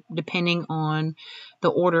 where depending on the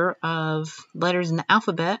order of letters in the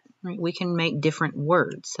alphabet, right, we can make different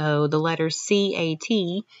words. So the letter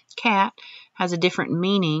C-A-T, cat, has a different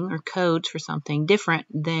meaning or codes for something different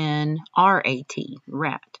than R-A-T,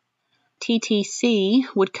 rat. TTC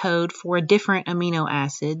would code for a different amino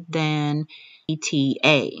acid than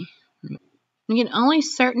ETA. Again, only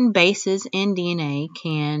certain bases in DNA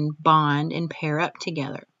can bond and pair up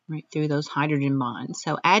together, right, through those hydrogen bonds.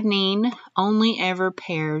 So adenine only ever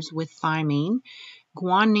pairs with thymine.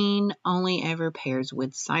 Guanine only ever pairs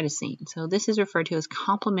with cytosine. So this is referred to as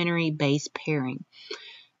complementary base pairing.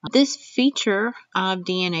 This feature of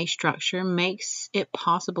DNA structure makes it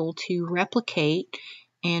possible to replicate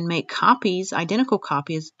and make copies, identical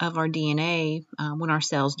copies of our DNA when our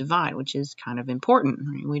cells divide, which is kind of important.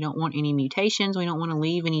 Right? We don't want any mutations. We don't want to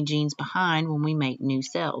leave any genes behind when we make new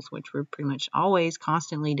cells, which we're pretty much always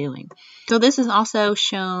constantly doing. So this is also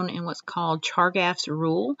shown in what's called Chargaff's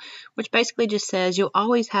rule, which basically just says you'll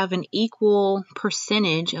always have an equal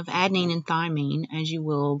percentage of adenine and thymine as you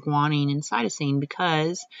will guanine and cytosine,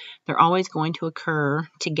 because they're always going to occur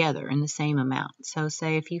together in the same amount. So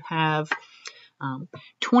say if you have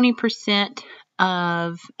 20%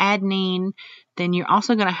 of adenine, then you're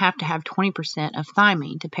also going to have 20% of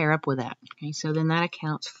thymine to pair up with that. Okay, so then that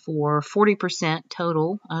accounts for 40%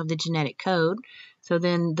 total of the genetic code. So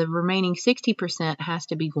then the remaining 60% has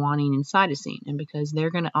to be guanine and cytosine. And because they're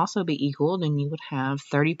going to also be equal, then you would have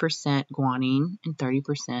 30% guanine and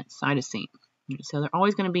 30% cytosine. So they're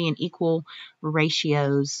always going to be in equal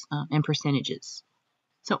ratios and percentages.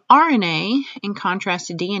 So RNA, in contrast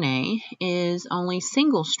to DNA, is only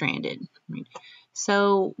single-stranded. Right?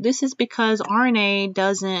 So this is because RNA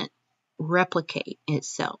doesn't replicate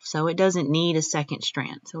itself, so it doesn't need a second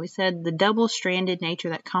strand. So we said the double-stranded nature,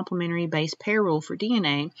 that complementary base pair rule for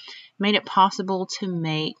DNA, made it possible to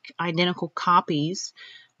make identical copies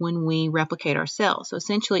when we replicate our cells. So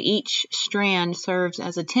essentially each strand serves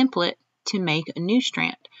as a template to make a new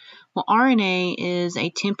strand. Well, RNA is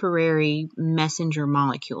a temporary messenger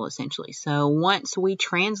molecule, essentially. So once we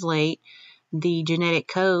translate the genetic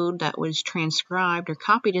code that was transcribed or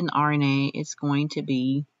copied in the RNA, it's going to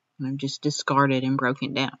be just discarded and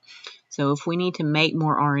broken down. So if we need to make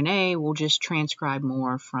more RNA, we'll just transcribe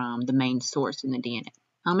more from the main source in the DNA.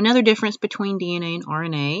 Another difference between DNA and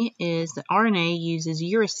RNA is that RNA uses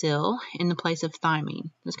uracil in the place of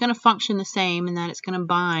thymine. It's going to function the same in that it's going to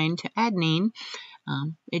bind to adenine.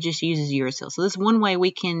 It just uses uracil. So this is one way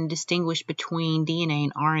we can distinguish between DNA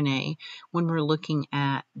and RNA when we're looking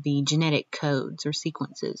at the genetic codes or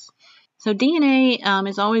sequences. So DNA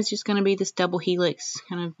is always just going to be this double helix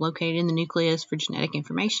kind of located in the nucleus for genetic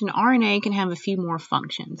information. RNA can have a few more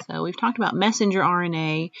functions. So we've talked about messenger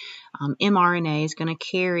RNA. mRNA is going to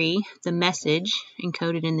carry the message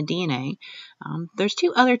encoded in the DNA. There's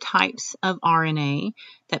two other types of RNA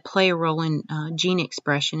that play a role in gene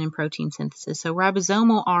expression and protein synthesis. So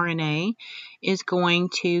ribosomal RNA is going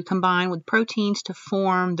to combine with proteins to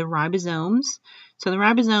form the ribosomes. So the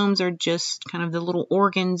ribosomes are just kind of the little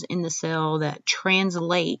organs in the cell that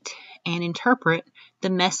translate and interpret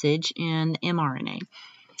the message in mRNA.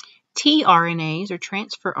 tRNAs or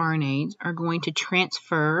transfer RNAs are going to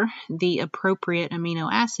transfer the appropriate amino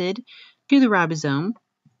acid to the ribosome,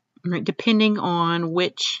 depending on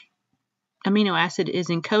which amino acid is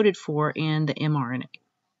encoded for in the mRNA.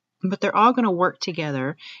 But they're all going to work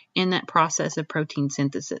together in that process of protein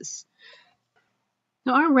synthesis.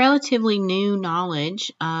 So our relatively new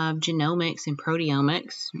knowledge of genomics and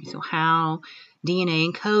proteomics, so how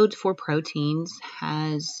DNA encodes for proteins,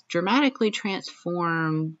 has dramatically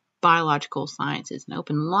transformed biological sciences and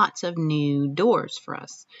opened lots of new doors for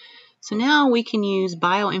us. So now we can use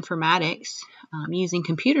bioinformatics using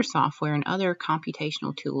computer software and other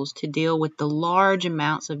computational tools to deal with the large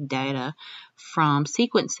amounts of data from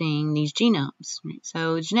sequencing these genomes. Right?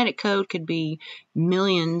 So genetic code could be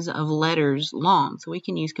millions of letters long. So we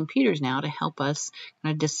can use computers now to help us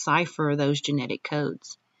kind of decipher those genetic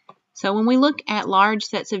codes. So when we look at large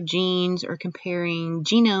sets of genes or comparing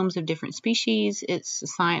genomes of different species, it's a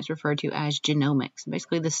science referred to as genomics,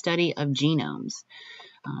 basically the study of genomes.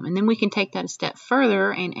 And then we can take that a step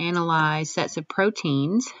further and analyze sets of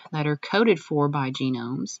proteins that are coded for by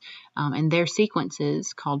genomes and their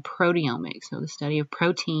sequences called proteomics, so the study of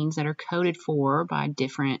proteins that are coded for by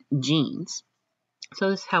different genes.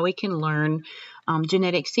 So this is how we can learn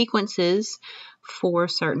genetic sequences for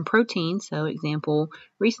certain proteins. So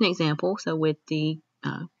recent example, so with the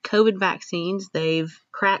COVID vaccines, they've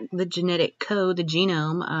cracked the genetic code, the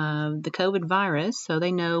genome of the COVID virus, so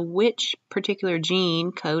they know which particular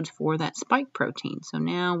gene codes for that spike protein. So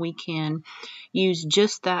now we can use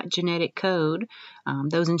just that genetic code,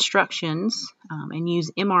 those instructions, and use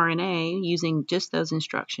mRNA using just those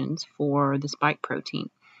instructions for the spike protein.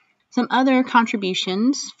 Some other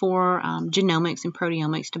contributions for genomics and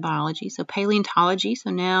proteomics to biology. So paleontology.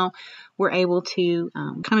 So now we're able to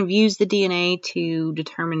kind of use the DNA to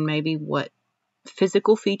determine maybe what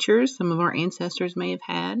physical features some of our ancestors may have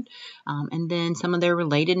had, and then some of their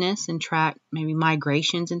relatedness and track maybe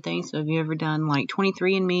migrations and things. So have you ever done like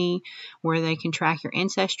 23andMe, where they can track your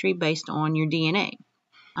ancestry based on your DNA?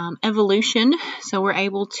 Evolution, so we're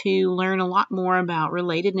able to learn a lot more about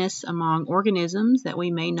relatedness among organisms that we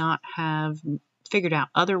may not have figured out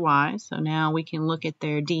otherwise. So now we can look at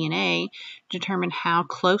their DNA, determine how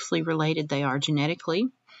closely related they are genetically.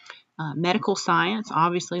 Medical science,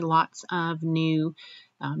 obviously lots of new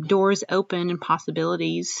doors open and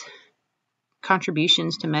possibilities,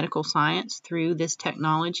 contributions to medical science through this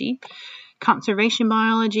technology. Conservation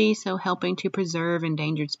biology, so helping to preserve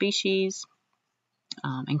endangered species.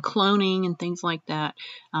 And cloning and things like that,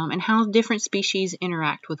 and how different species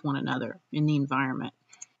interact with one another in the environment.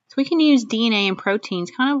 So we can use DNA and proteins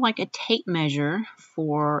kind of like a tape measure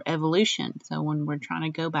for evolution. So when we're trying to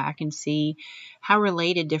go back and see how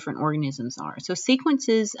related different organisms are. So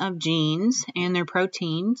sequences of genes and their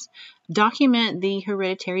proteins document the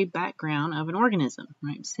hereditary background of an organism,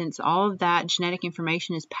 right? Since all of that genetic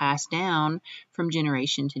information is passed down from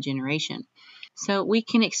generation to generation. So we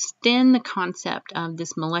can extend the concept of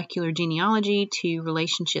this molecular genealogy to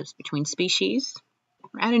relationships between species,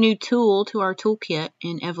 or add a new tool to our toolkit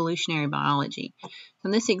in evolutionary biology. So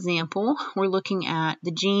in this example, we're looking at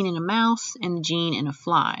the gene in a mouse and the gene in a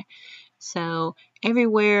fly. So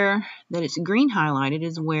everywhere that it's green highlighted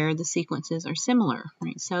is where the sequences are similar,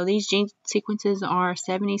 right? So these gene sequences are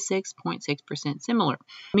 76.6% similar,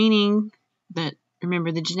 meaning that,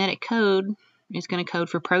 remember, the genetic code is going to code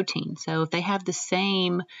for protein. So if they have the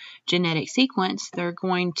same genetic sequence, they're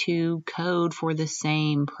going to code for the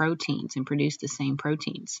same proteins and produce the same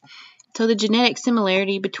proteins. So the genetic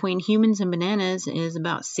similarity between humans and bananas is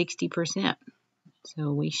about 60%.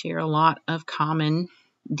 So we share a lot of common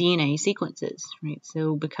DNA sequences, right?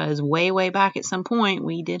 So because way back at some point,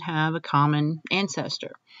 we did have a common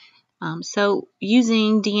ancestor. So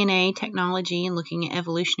using DNA technology and looking at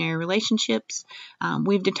evolutionary relationships,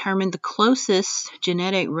 we've determined the closest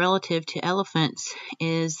genetic relative to elephants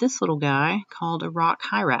is this little guy called a rock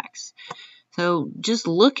hyrax. So just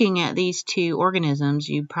looking at these two organisms,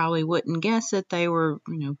 you probably wouldn't guess that they were,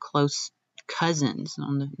 close cousins.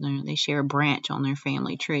 They share a branch on their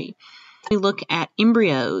family tree. We look at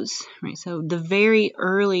embryos, right? So the very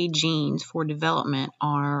early genes for development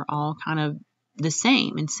are all kind of the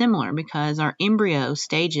same and similar because our embryo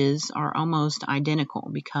stages are almost identical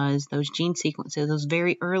because those gene sequences, those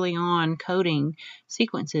very early on coding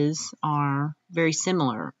sequences are very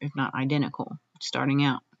similar, if not identical, starting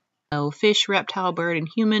out. So fish, reptile, bird, and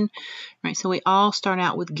human, right? So we all start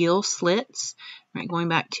out with gill slits, right? Going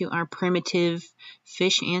back to our primitive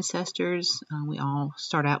fish ancestors, we all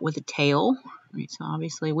start out with a tail, right? So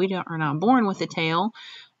obviously we are not born with a tail,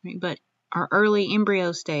 right? But our early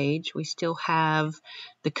embryo stage, we still have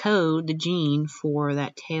the code, the gene for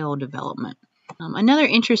that tail development. Another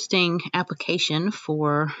interesting application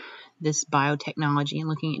for this biotechnology and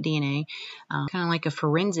looking at DNA, kind of like a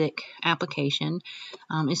forensic application,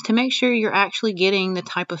 is to make sure you're actually getting the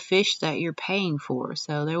type of fish that you're paying for.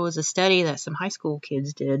 So there was a study that some high school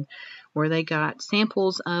kids did where they got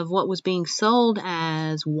samples of what was being sold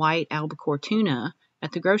as white albacore tuna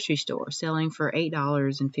at the grocery store, selling for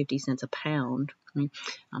 $8.50 a pound.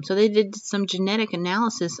 So they did some genetic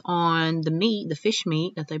analysis on the meat, the fish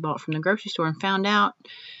meat that they bought from the grocery store, and found out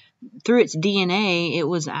through its DNA it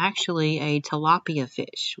was actually a tilapia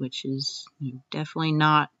fish, which is definitely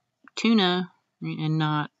not tuna and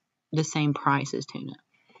not the same price as tuna.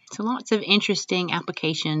 So lots of interesting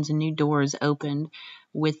applications and new doors opened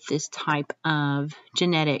with this type of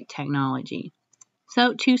genetic technology.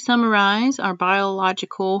 So to summarize our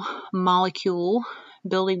biological molecule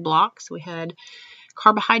building blocks, we had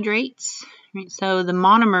carbohydrates, Right? So the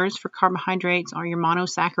monomers for carbohydrates are your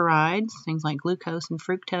monosaccharides, things like glucose and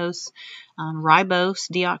fructose,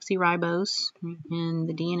 ribose, deoxyribose, right, in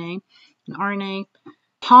the DNA and RNA.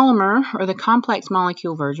 Polymer, or the complex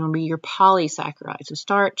molecule version, will be your polysaccharides, so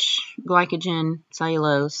starch, glycogen,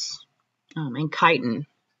 cellulose, and chitin.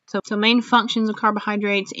 So main functions of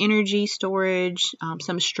carbohydrates: energy storage,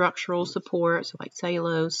 some structural support, so like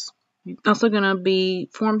cellulose. Also going to be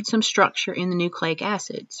formed some structure in the nucleic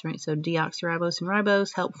acids, right? So deoxyribose and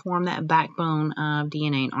ribose help form that backbone of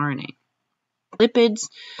DNA and RNA. Lipids,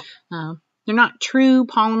 they're not true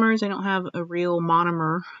polymers. They don't have a real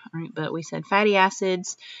monomer, right? But we said fatty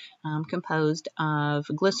acids, composed of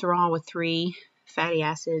glycerol with 3 fatty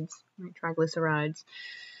acids, right? Triglycerides.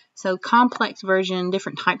 So complex version,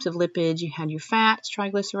 different types of lipids. You had your fats,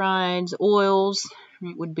 triglycerides, oils,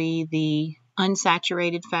 right, would be the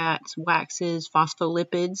unsaturated fats, waxes,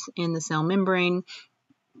 phospholipids in the cell membrane,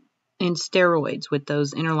 and steroids with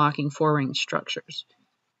those interlocking 4-ring structures.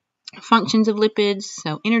 Functions of lipids,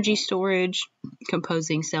 so energy storage,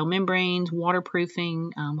 composing cell membranes,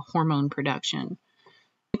 waterproofing, hormone production.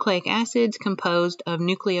 Nucleic acids, composed of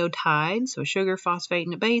nucleotides, so a sugar, phosphate,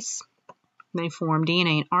 and a base. They form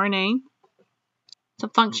DNA and RNA. Some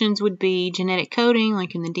functions would be genetic coding,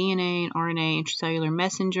 like in the DNA and RNA intracellular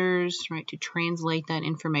messengers, right, to translate that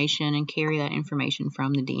information and carry that information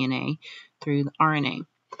from the DNA through the RNA.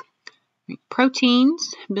 Right.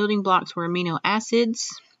 Proteins, building blocks were amino acids.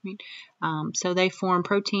 Right. So they form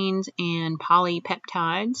proteins and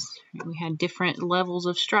polypeptides. Right. We had different levels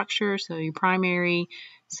of structure, so your primary,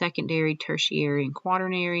 secondary, tertiary, and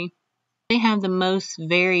quaternary. They have the most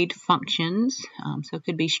varied functions, so it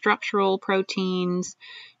could be structural proteins,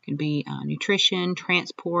 could be nutrition,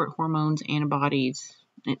 transport, hormones, antibodies,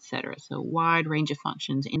 etc. So wide range of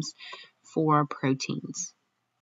functions for proteins.